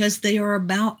important because they are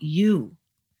about you.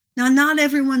 Now, not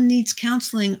everyone needs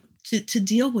counseling to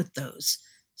deal with those.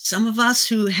 Some of us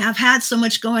who have had so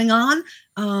much going on,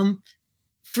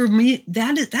 for me,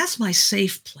 that's my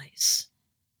safe place.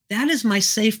 That is my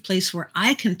safe place where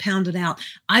I can pound it out.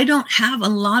 I don't have a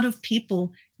lot of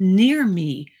people near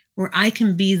me where I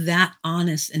can be that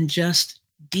honest and just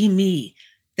be me.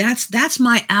 That's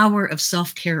my hour of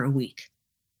self-care a week.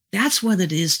 That's what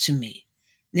it is to me.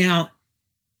 Now,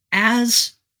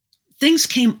 as things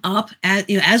came up,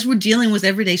 as we're dealing with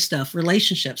everyday stuff,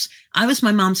 relationships, I was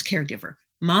my mom's caregiver.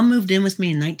 Mom moved in with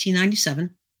me in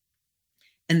 1997.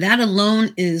 And that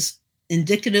alone is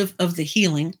indicative of the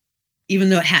healing, even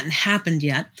though it hadn't happened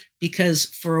yet, because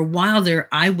for a while there,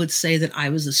 I would say that I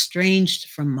was estranged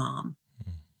from Mom.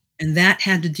 And that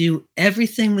had to do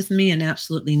everything with me and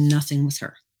absolutely nothing with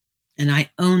her. And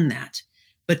I own that.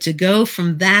 But to go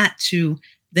from that to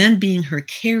then being her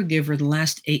caregiver the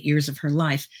last 8 years of her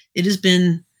life, it has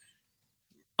been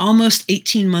almost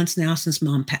 18 months now since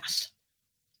Mom passed.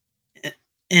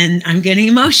 And I'm getting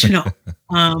emotional.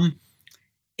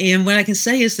 And what I can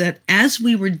say is that as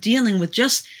we were dealing with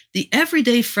just the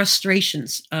everyday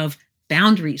frustrations of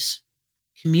boundaries,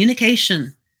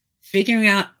 communication, figuring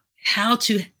out how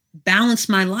to balance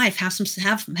my life,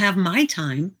 have my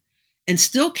time, and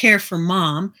still care for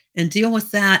Mom and deal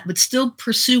with that, but still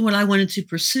pursue what I wanted to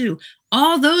pursue.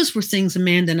 All those were things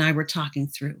Amanda and I were talking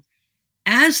through.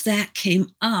 As that came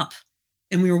up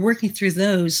and we were working through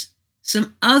those,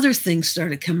 some other things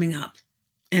started coming up,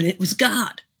 and it was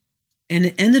God. And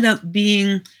it ended up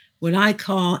being what I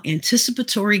call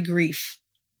anticipatory grief,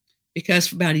 because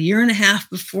for about a year and a half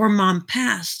before Mom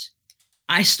passed,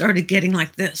 I started getting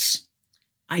like this.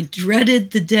 I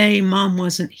dreaded the day Mom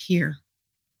wasn't here.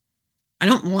 I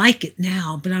don't like it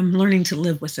now, but I'm learning to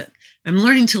live with it. I'm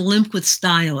learning to limp with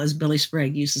style, as Billy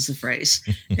Sprague uses the phrase.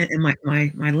 And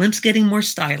my limp's getting more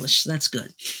stylish, so that's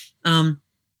good.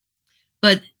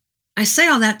 But I say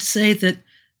all that to say that,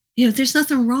 there's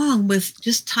nothing wrong with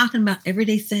just talking about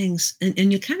everyday things.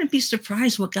 And you kind of be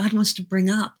surprised what God wants to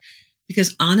bring up.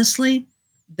 Because honestly,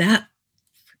 that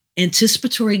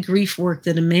anticipatory grief work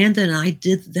that Amanda and I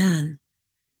did then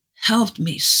helped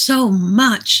me so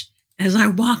much as I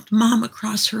walked Mom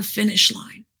across her finish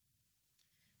line.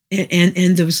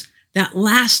 And there was that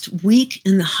last week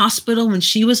in the hospital when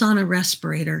she was on a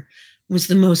respirator was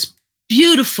the most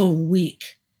beautiful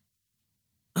week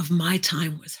of my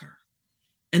time with her.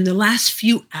 And the last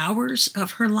few hours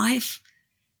of her life,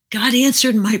 God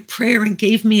answered my prayer and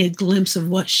gave me a glimpse of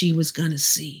what she was going to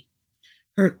see.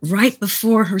 Right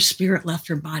before her spirit left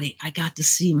her body, I got to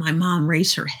see my mom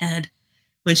raise her head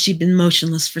when she'd been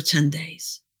motionless for 10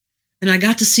 days. And I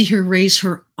got to see her raise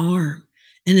her arm.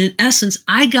 And in essence,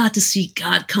 I got to see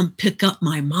God come pick up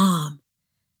my mom.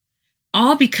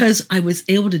 All because I was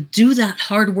able to do that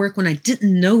hard work when I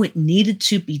didn't know it needed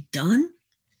to be done,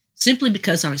 simply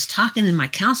because I was talking in my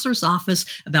counselor's office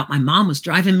about my mom was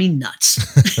driving me nuts.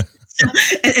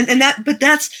 But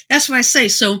that's what I say.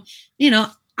 So,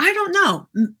 I don't know.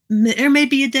 There may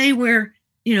be a day where,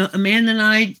 Amanda and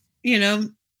I,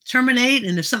 terminate.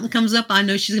 And if something comes up, I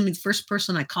know she's going to be the first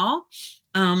person I call.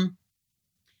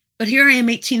 But here I am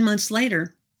 18 months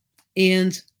later,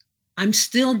 and I'm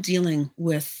still dealing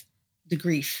with the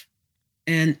grief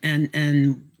and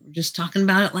just talking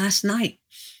about it last night.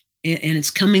 And it's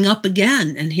coming up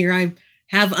again. And here I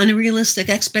have unrealistic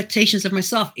expectations of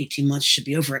myself. 18 months should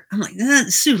be over it. I'm like,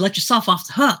 Sue, let yourself off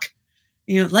the hook.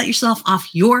 Let yourself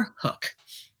off your hook.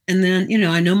 And then,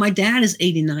 I know my dad is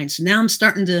 89. So now I'm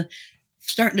starting to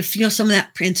feel some of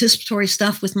that anticipatory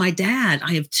stuff with my dad.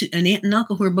 I have an aunt and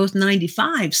uncle who are both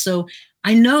 95. So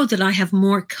I know that I have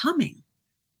more coming.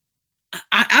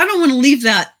 I don't want to leave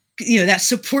that, that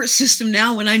support system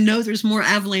now when I know there's more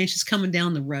avalanches coming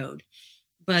down the road.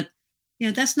 But,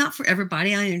 that's not for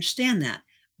everybody. I understand that.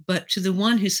 But to the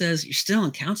one who says, you're still in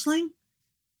counseling?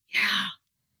 Yeah.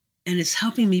 And it's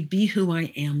helping me be who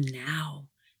I am now.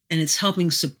 And it's helping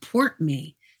support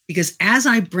me Because as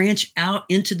I branch out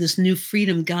into this new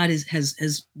freedom God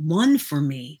has won for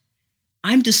me,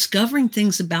 I'm discovering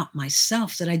things about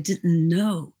myself that I didn't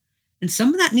know. And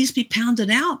some of that needs to be pounded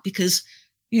out because,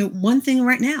 one thing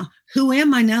right now, who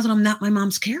am I now that I'm not my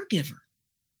mom's caregiver?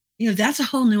 That's a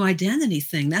whole new identity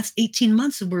thing. That's 18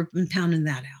 months that we've been pounding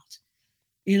that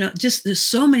out. Just there's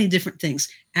so many different things.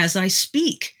 As I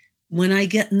speak, when I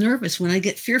get nervous, when I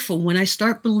get fearful, when I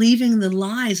start believing the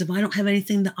lies of I don't have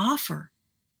anything to offer,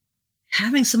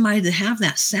 having somebody to have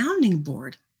that sounding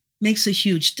board makes a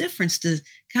huge difference to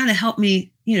kind of help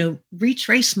me,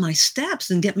 retrace my steps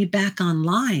and get me back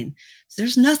online. So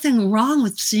there's nothing wrong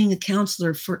with seeing a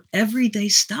counselor for everyday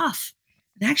stuff.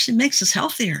 It actually makes us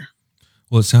healthier.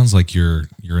 Well, it sounds like you're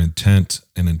intent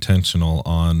and intentional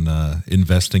on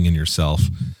investing in yourself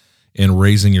and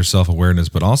raising your self-awareness,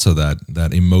 but also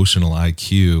that emotional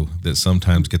IQ that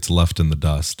sometimes gets left in the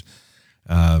dust.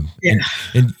 Yeah.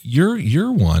 And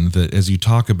you're one that, as you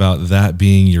talk about that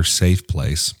being your safe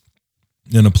place,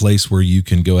 in a place where you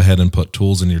can go ahead and put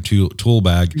tools in your tool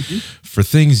bag mm-hmm. for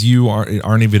things you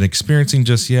aren't even experiencing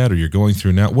just yet, or you're going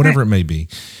through now, whatever it may be.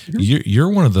 Mm-hmm. You're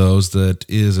one of those that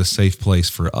is a safe place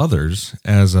for others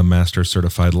as a master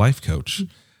certified life coach.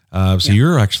 So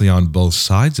you're actually on both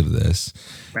sides of this.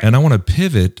 Right. And I want to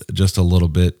pivot just a little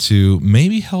bit to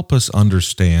maybe help us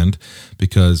understand,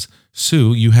 because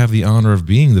Sue, you have the honor of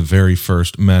being the very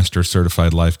first master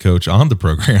certified life coach on the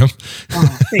program.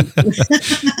 Oh, thank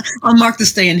you. I'll mark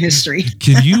this day in history.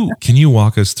 Can you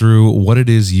walk us through what it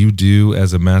is you do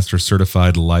as a master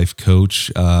certified life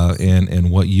coach,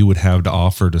 and what you would have to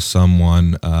offer to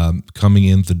someone coming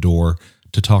in the door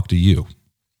to talk to you?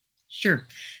 Sure.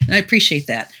 And I appreciate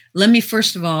that. Let me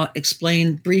first of all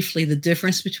explain briefly the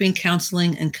difference between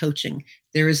counseling and coaching.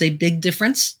 There is a big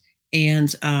difference.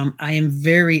 And I am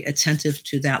very attentive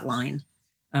to that line,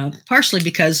 partially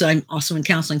because I'm also in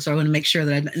counseling, so I want to make sure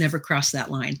that I never cross that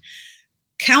line.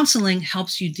 Counseling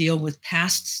helps you deal with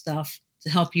past stuff to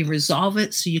help you resolve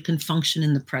it so you can function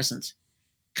in the present.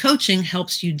 Coaching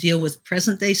helps you deal with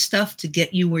present day stuff to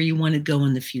get you where you want to go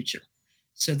in the future.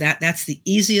 So that's the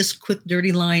easiest, quick,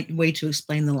 dirty way to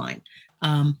explain the line.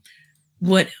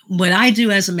 What I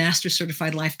do as a master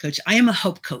certified life coach, I am a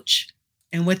hope coach.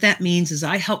 And what that means is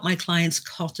I help my clients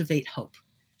cultivate hope.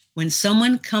 When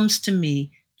someone comes to me,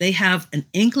 they have an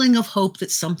inkling of hope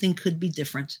that something could be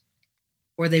different,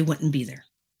 or they wouldn't be there.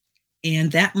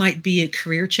 And that might be a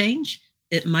career change.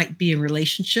 It might be a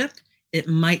relationship. It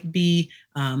might be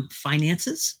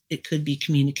finances. It could be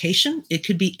communication. It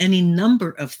could be any number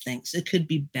of things. It could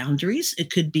be boundaries.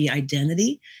 It could be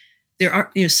identity. There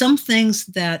are some things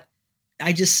that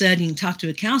I just said you can talk to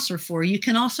a counselor for. You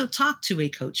can also talk to a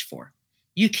coach for.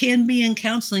 You can be in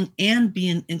counseling and be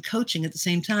in coaching at the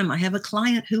same time. I have a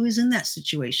client who is in that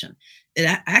situation. It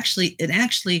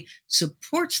actually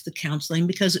supports the counseling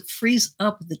because it frees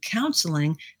up the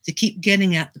counseling to keep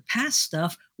getting at the past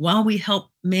stuff while we help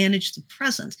manage the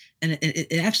present. And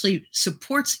it actually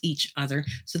supports each other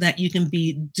so that you can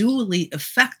be dually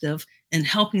effective in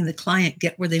helping the client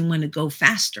get where they want to go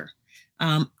faster.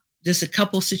 Just a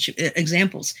couple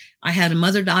examples. I had a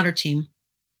mother-daughter team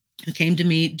who came to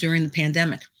me during the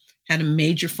pandemic, had a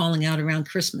major falling out around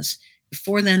Christmas.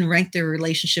 Before then, ranked their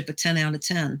relationship a 10 out of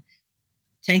 10,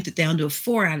 tanked it down to a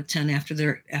 4 out of 10 after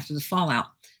the fallout.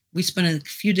 We spent a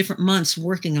few different months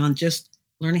working on just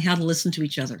learning how to listen to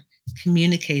each other,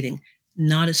 communicating,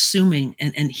 not assuming,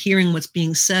 and hearing what's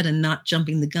being said and not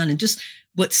jumping the gun, and just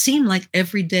what seemed like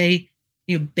everyday,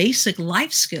 basic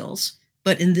life skills.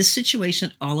 But in this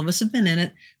situation, all of us have been in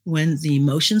it. When the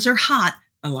emotions are hot,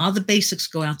 a lot of the basics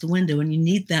go out the window, and you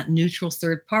need that neutral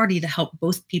third party to help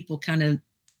both people kind of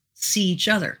see each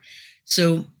other.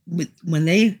 So when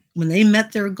they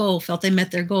met their goal, felt they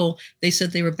met their goal, they said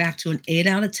they were back to an 8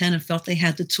 out of 10 and felt they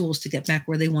had the tools to get back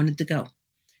where they wanted to go.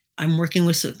 I'm working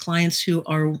with some clients who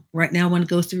are right now want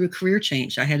to go through a career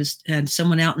change. I had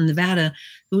someone out in Nevada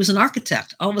who was an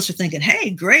architect. All of us are thinking, hey,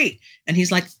 great. And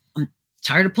he's like, I'm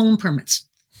tired of pulling permits.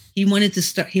 He wanted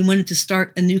to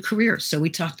start a new career. So we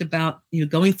talked about,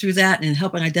 going through that and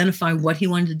helping identify what he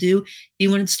wanted to do. He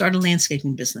wanted to start a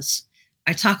landscaping business.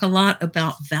 I talk a lot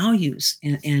about values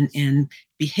and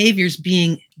behaviors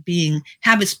being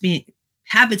habits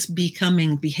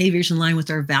becoming behaviors in line with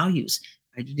our values.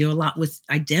 I deal a lot with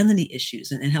identity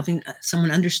issues and helping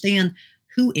someone understand,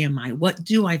 who am I? What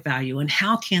do I value? And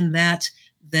how can that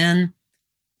then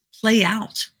play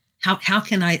out? How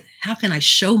can I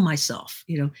show myself,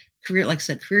 career, like I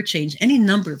said, career change, any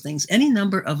number of things, any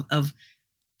number of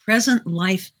present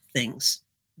life things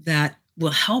that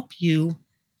will help you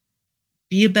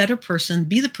be a better person,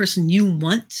 be the person you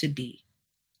want to be.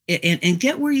 and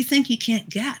get where you think you can't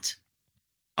get.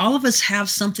 All of us have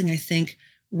something, I think,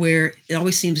 where it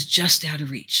always seems just out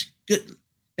of reach. Good,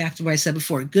 back to what I said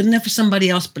before, good enough for somebody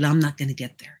else, but I'm not going to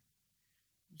get there.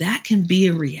 That can be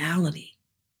a reality.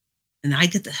 And I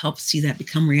get to help see that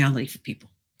become reality for people.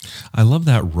 I love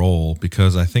that role,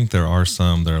 because I think there are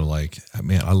some that are like,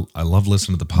 man, I love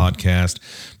listening to the podcast,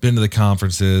 been to the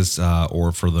conferences,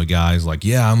 or for the guys like,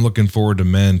 yeah, I'm looking forward to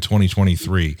Men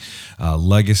 2023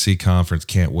 Legacy Conference.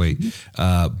 Can't wait.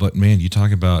 But man, you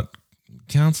talk about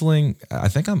counseling. I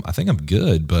think I'm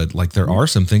good, but like there are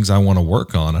some things I want to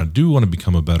work on. I do want to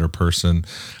become a better person.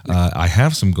 I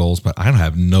have some goals, but I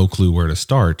have no clue where to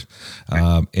start.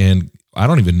 And I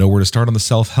don't even know where to start on the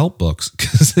self-help books,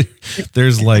 because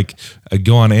there's like,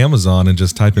 go on Amazon and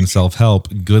just type in self-help.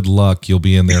 Good luck. You'll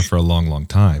be in there for a long, long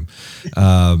time.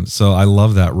 So I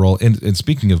love that role. And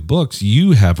speaking of books,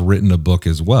 you have written a book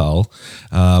as well,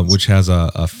 which has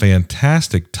a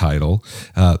fantastic title.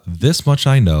 This Much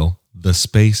I Know, The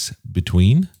Space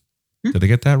Between. Did I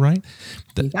get that right?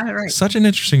 You got it right. Such an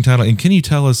interesting title. And can you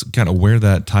tell us kind of where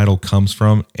that title comes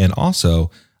from? And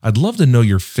also, I'd love to know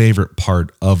your favorite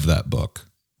part of that book.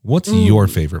 What's your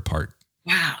favorite part?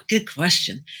 Wow, good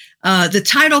question. The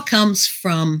title comes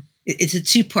from, it's a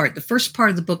two-part. The first part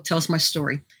of the book tells my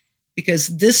story, because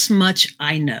this much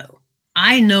I know.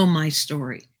 I know my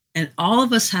story, and all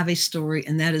of us have a story,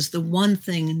 and that is the one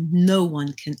thing no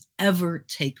one can ever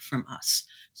take from us.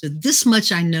 So this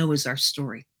much I know is our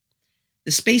story.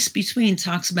 The Space Between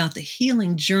talks about the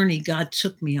healing journey God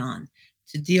took me on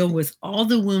to deal with all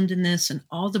the woundedness and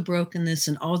all the brokenness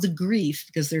and all the grief,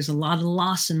 because there's a lot of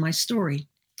loss in my story.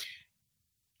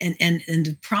 And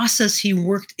the process he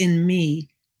worked in me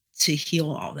to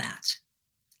heal all that.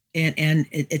 And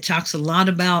it talks a lot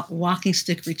about Walking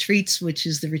Stick Retreats, which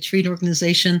is the retreat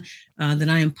organization that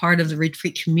I am part of, the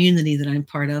retreat community that I'm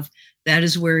part of.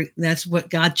 That's what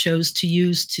God chose to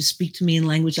use to speak to me in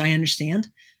language I understand,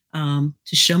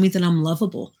 to show me that I'm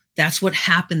lovable. That's what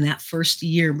happened that first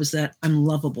year, was that I'm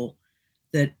lovable.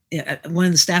 That one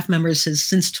of the staff members has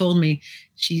since told me,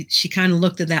 she kind of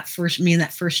looked at me in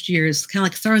that first year as kind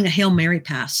of like throwing a Hail Mary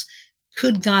pass.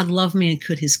 Could God love me, and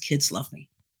could his kids love me?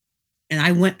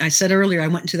 And I said earlier, I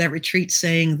went into that retreat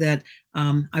saying that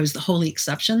I was the holy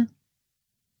exception.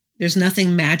 There's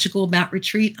nothing magical about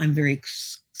retreat. I'm very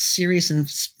serious and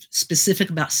specific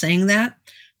about saying that.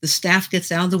 The staff gets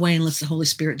out of the way and lets the Holy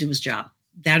Spirit do his job.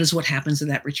 That is what happens at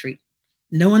that retreat.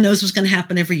 No one knows what's going to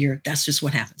happen every year. That's just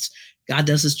what happens.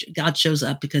 God shows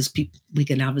up because we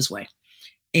get out of his way.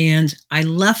 And I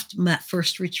left that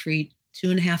first retreat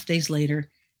 2.5 days later,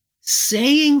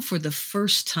 saying for the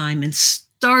first time and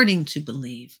starting to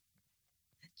believe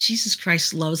that Jesus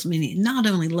Christ loves me. And he not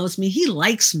only loves me, he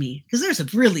likes me, because there's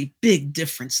a really big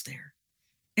difference there.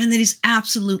 And that he's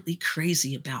absolutely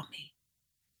crazy about me.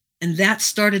 And that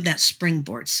started that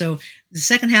springboard. So the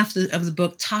second half of the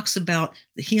book talks about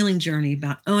the healing journey,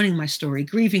 about owning my story,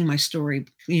 grieving my story,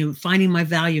 finding my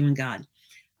value in God.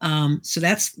 So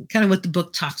that's kind of what the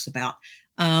book talks about.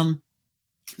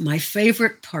 My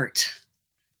favorite part,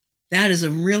 that is a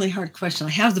really hard question.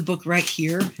 I have the book right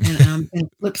here, and I'm going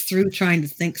to flip through, trying to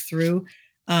think through.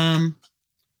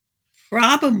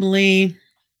 Probably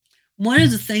one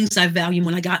of the things I value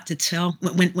when I got to tell,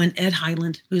 when Ed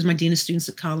Highland, who was my dean of students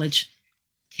at college,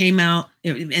 came out,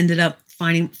 it ended up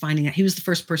finding out. He was the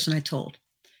first person I told.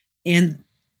 And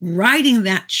writing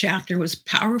that chapter was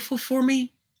powerful for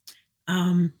me.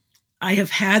 I have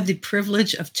had the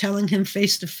privilege of telling him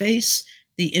face to face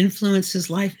the influence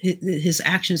his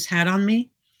actions had on me.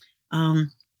 I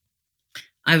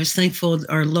was thankful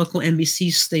our local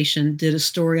NBC station did a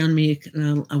story on me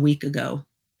a week ago.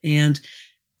 And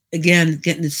again,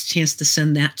 getting this chance to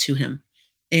send that to him.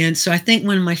 And so I think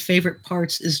one of my favorite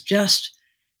parts is just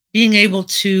being able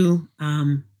to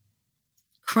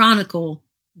chronicle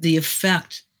the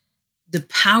effect, the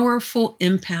powerful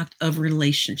impact of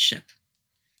relationship.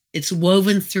 It's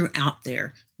woven throughout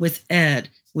there with Ed,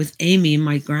 with Amy,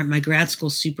 my grad school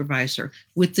supervisor,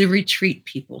 with the retreat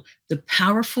people, the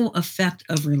powerful effect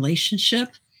of relationship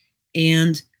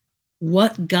and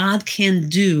what God can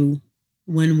do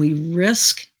when we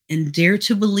risk and dare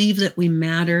to believe that we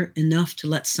matter enough to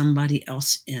let somebody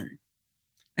else in.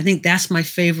 I think that's my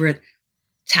favorite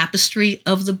tapestry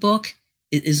of the book,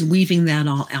 is weaving that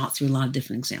all out through a lot of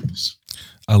different examples.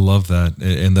 I love that.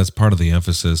 And that's part of the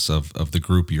emphasis of the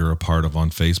group you're a part of on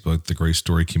Facebook, the Grace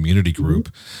Story Community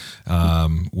Group,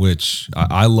 which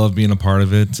I love being a part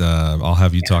of it. I'll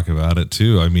have you talk about it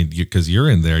too. I mean, because you're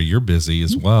in there, you're busy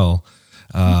as well.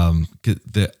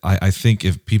 I think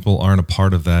if people aren't a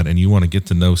part of that and you want to get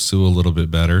to know Sue a little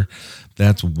bit better,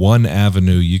 That's one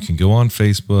avenue. You can go on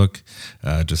Facebook,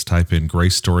 just type in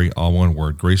Grace Story, all one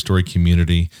word, Grace Story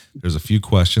Community. There's a few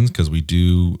questions because we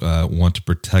do want to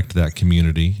protect that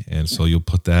community. And so you'll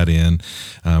put that in.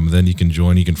 Then you can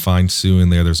join. You can find Sue in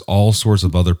there. There's all sorts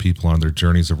of other people on their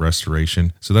journeys of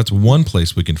restoration. So that's one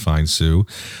place we can find Sue.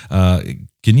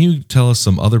 Can you tell us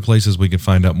some other places we can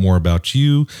find out more about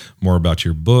you, more about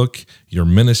your book, your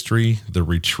ministry, the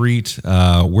retreat?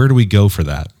 Where do we go for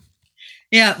that?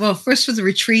 Yeah, well, first for the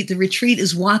retreat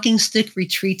is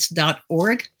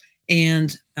walkingstickretreats.org.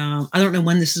 And I don't know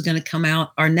when this is going to come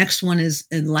out. Our next one is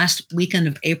in the last weekend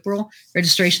of April.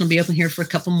 Registration will be open here for a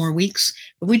couple more weeks,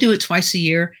 but we do it twice a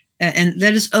year. And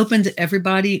that is open to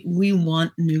everybody. We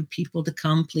want new people to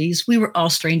come, please. We were all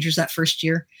strangers that first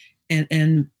year.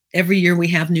 And every year we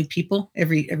have new people.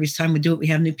 Every time we do it, we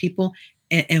have new people.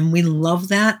 And we love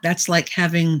that. That's like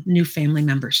having new family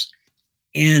members.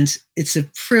 And it's a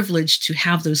privilege to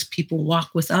have those people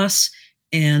walk with us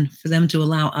and for them to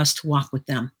allow us to walk with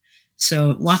them.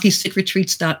 So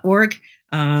walkingstickretreats.org.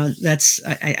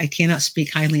 I cannot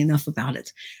speak highly enough about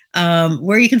it.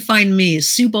 Where you can find me is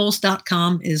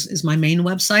SueBowles.com is my main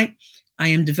website. I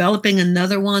am developing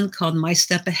another one called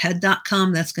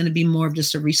mystepahead.com. That's going to be more of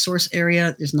just a resource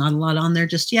area. There's not a lot on there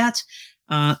just yet.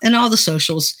 And all the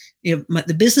socials.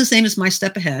 The business name is My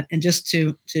Step Ahead. And just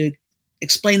to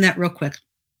explain that real quick.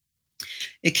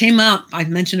 It came out, I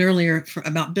mentioned earlier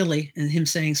about Billy and him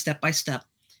saying step by step.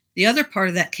 The other part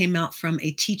of that came out from a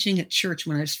teaching at church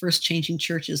when I was first changing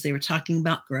churches. They were talking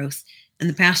about growth. And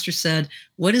the pastor said,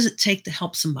 what does it take to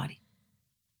help somebody?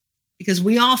 Because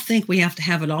we all think we have to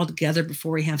have it all together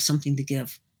before we have something to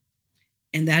give.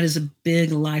 And that is a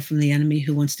big lie from the enemy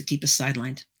who wants to keep us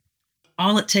sidelined.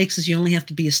 All it takes is you only have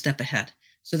to be a step ahead.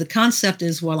 So the concept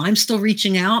is, while I'm still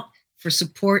reaching out for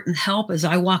support and help as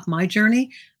I walk my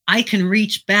journey, I can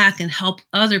reach back and help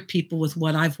other people with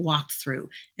what I've walked through.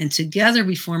 And together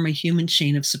we form a human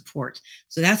chain of support.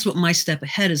 So that's what My Step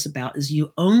Ahead is about, is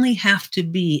you only have to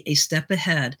be a step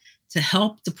ahead to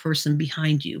help the person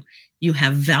behind you. You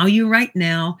have value right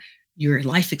now. Your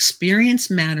life experience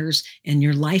matters, and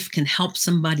your life can help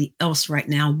somebody else right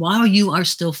now while you are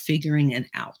still figuring it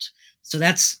out. So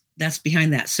that's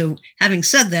behind that. So having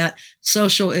said that,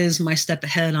 social is My Step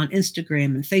Ahead on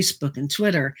Instagram and Facebook and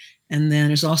Twitter. And then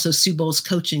there's also Sue Bowles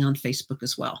Coaching on Facebook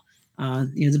as well.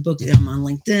 The book, I'm on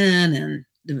LinkedIn, and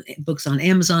the book's on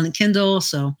Amazon and Kindle.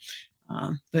 So,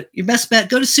 but your best bet,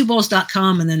 go to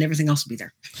SueBowles.com, and then everything else will be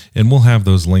there. And we'll have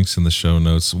those links in the show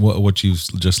notes. What you've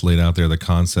just laid out there, the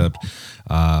concept,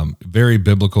 very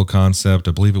biblical concept.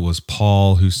 I believe it was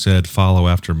Paul who said, follow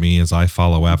after me as I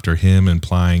follow after him,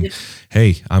 implying,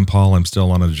 hey, I'm Paul, I'm still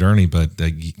on a journey, but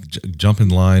jump in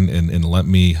line and let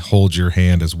me hold your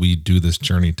hand as we do this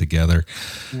journey together.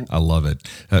 Right. I love it.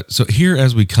 So here,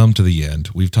 as we come to the end,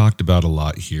 we've talked about a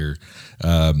lot here.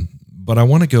 But I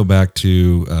want to go back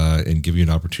to and give you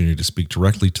an opportunity to speak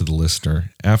directly to the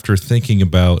listener. After thinking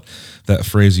about that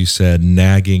phrase you said,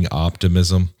 nagging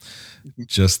optimism,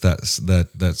 just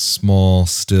that small,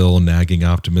 still nagging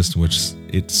optimism, which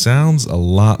it sounds a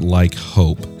lot like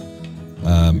hope.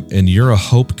 And you're a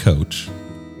hope coach.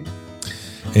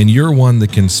 And you're one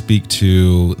that can speak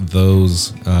to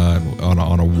those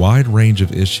on a wide range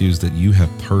of issues that you have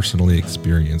personally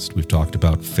experienced. We've talked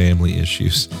about family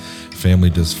issues, family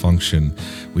dysfunction.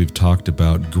 We've talked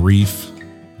about grief.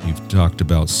 We've talked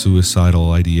about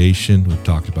suicidal ideation. We've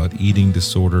talked about eating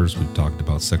disorders. We've talked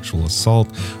about sexual assault.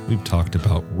 We've talked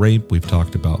about rape. We've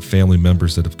talked about family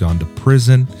members that have gone to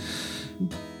prison.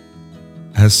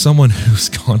 As someone who's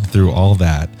gone through all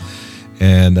that,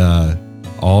 and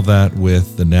all that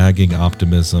with the nagging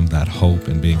optimism, that hope,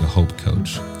 and being a hope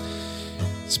coach.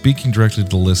 Speaking directly to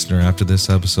the listener after this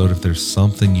episode, if there's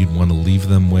something you'd want to leave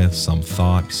them with, some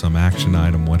thought, some action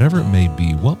item, whatever it may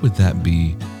be, what would that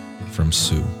be from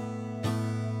Sue?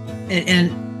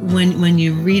 And when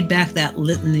you read back that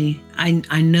litany,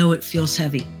 I know it feels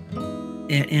heavy,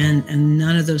 and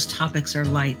none of those topics are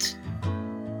light.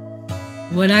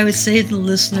 What I would say to the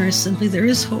listener is simply, there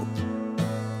is hope.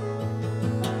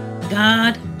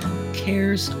 God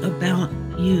cares about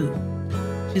you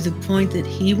to the point that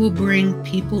he will bring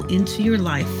people into your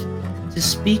life to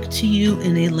speak to you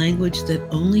in a language that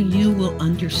only you will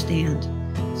understand,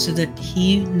 so that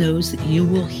he knows that you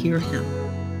will hear him.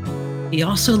 He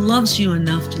also loves you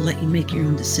enough to let you make your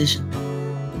own decision.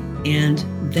 And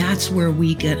that's where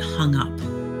we get hung up.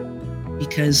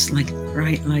 Because like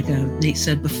Nate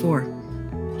said before,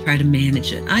 try to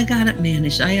manage it. I got it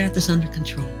managed. I got this under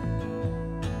control.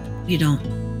 You don't.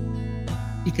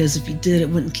 Because if you did, it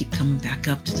wouldn't keep coming back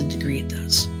up to the degree it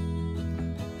does.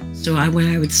 So what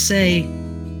I would say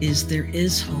is, there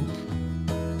is hope.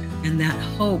 And that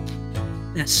hope,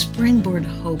 that springboard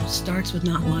hope, starts with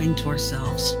not lying to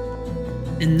ourselves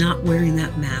and not wearing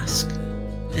that mask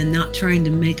and not trying to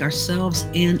make ourselves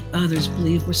and others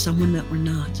believe we're someone that we're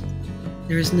not.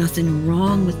 There is nothing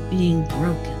wrong with being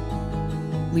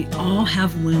broken. We all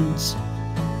have wounds.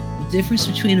 The difference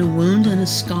between a wound and a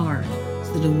scar is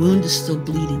that a wound is still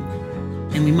bleeding.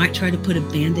 And we might try to put a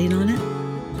Band-Aid on it,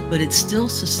 but it's still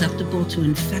susceptible to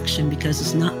infection because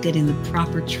it's not getting the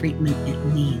proper treatment it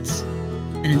needs.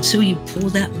 And until you pull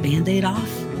that Band-Aid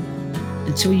off,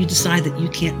 until you decide that you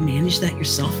can't manage that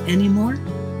yourself anymore,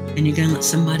 and you're going to let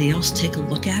somebody else take a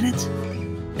look at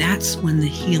it, that's when the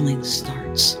healing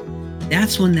starts.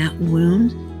 That's when that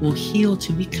wound will heal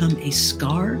to become a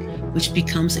scar, which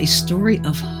becomes a story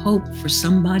of hope for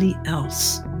somebody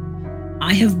else.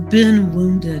 I have been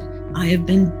wounded. I have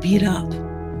been beat up.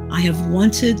 I have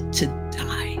wanted to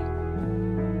die.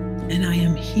 And I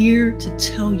am here to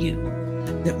tell you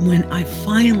that when I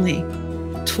finally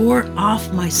tore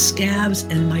off my scabs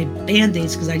and my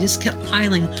Band-Aids, because I just kept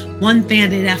piling one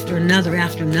Band-Aid after another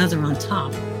on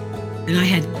top, and I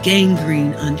had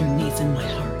gangrene underneath in my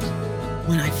heart.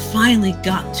 When I finally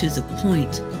got to the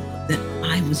point that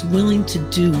I was willing to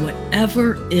do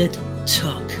whatever it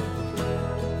took,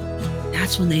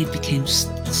 that's when they became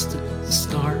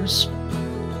scars.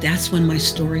 That's when my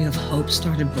story of hope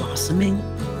started blossoming.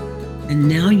 And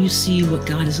now you see what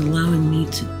God is allowing me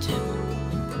to do.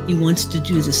 He wants to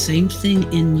do the same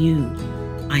thing in you.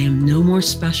 I am no more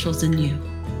special than you.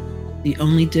 The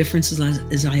only difference is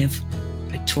I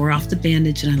tore off the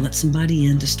bandage and I let somebody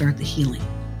in to start the healing.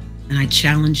 And I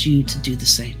challenge you to do the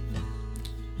same.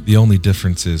 The only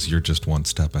difference is you're just one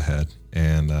step ahead.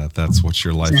 And that's what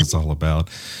your life is all about.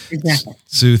 Exactly.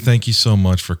 Sue, thank you so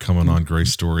much for coming on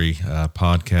Grace Story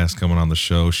podcast, coming on the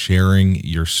show, sharing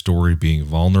your story, being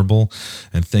vulnerable.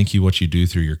 And thank you what you do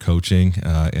through your coaching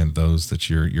and those that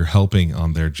you're helping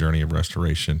on their journey of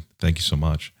restoration. Thank you so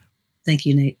much. Thank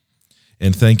you, Nate.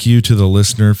 And thank you to the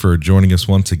listener for joining us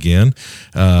once again.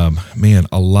 Man,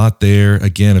 a lot there.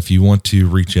 Again, if you want to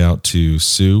reach out to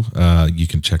Sue, you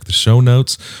can check the show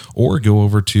notes or go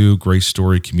over to Grace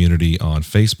Story Community on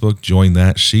Facebook. Join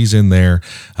that. She's in there.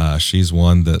 She's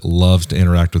one that loves to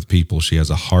interact with people. She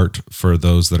has a heart for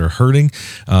those that are hurting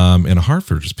and a heart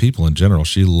for just people in general.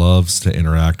 She loves to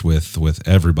interact with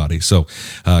everybody. So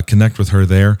connect with her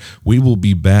there. We will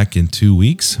be back in 2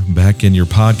 weeks, back in your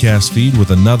podcast feed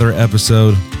with another episode.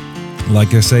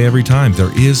 Like I say every time,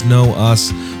 there is no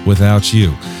us without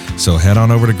you. So head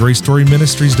on over to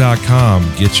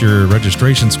GraceStoryMinistries.com. Get your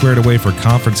registration squared away for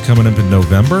conference coming up in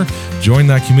November. Join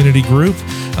that community group.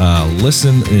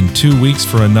 Listen in 2 weeks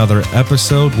for another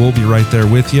episode. We'll be right there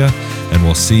with you, and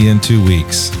we'll see you in 2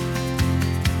 weeks.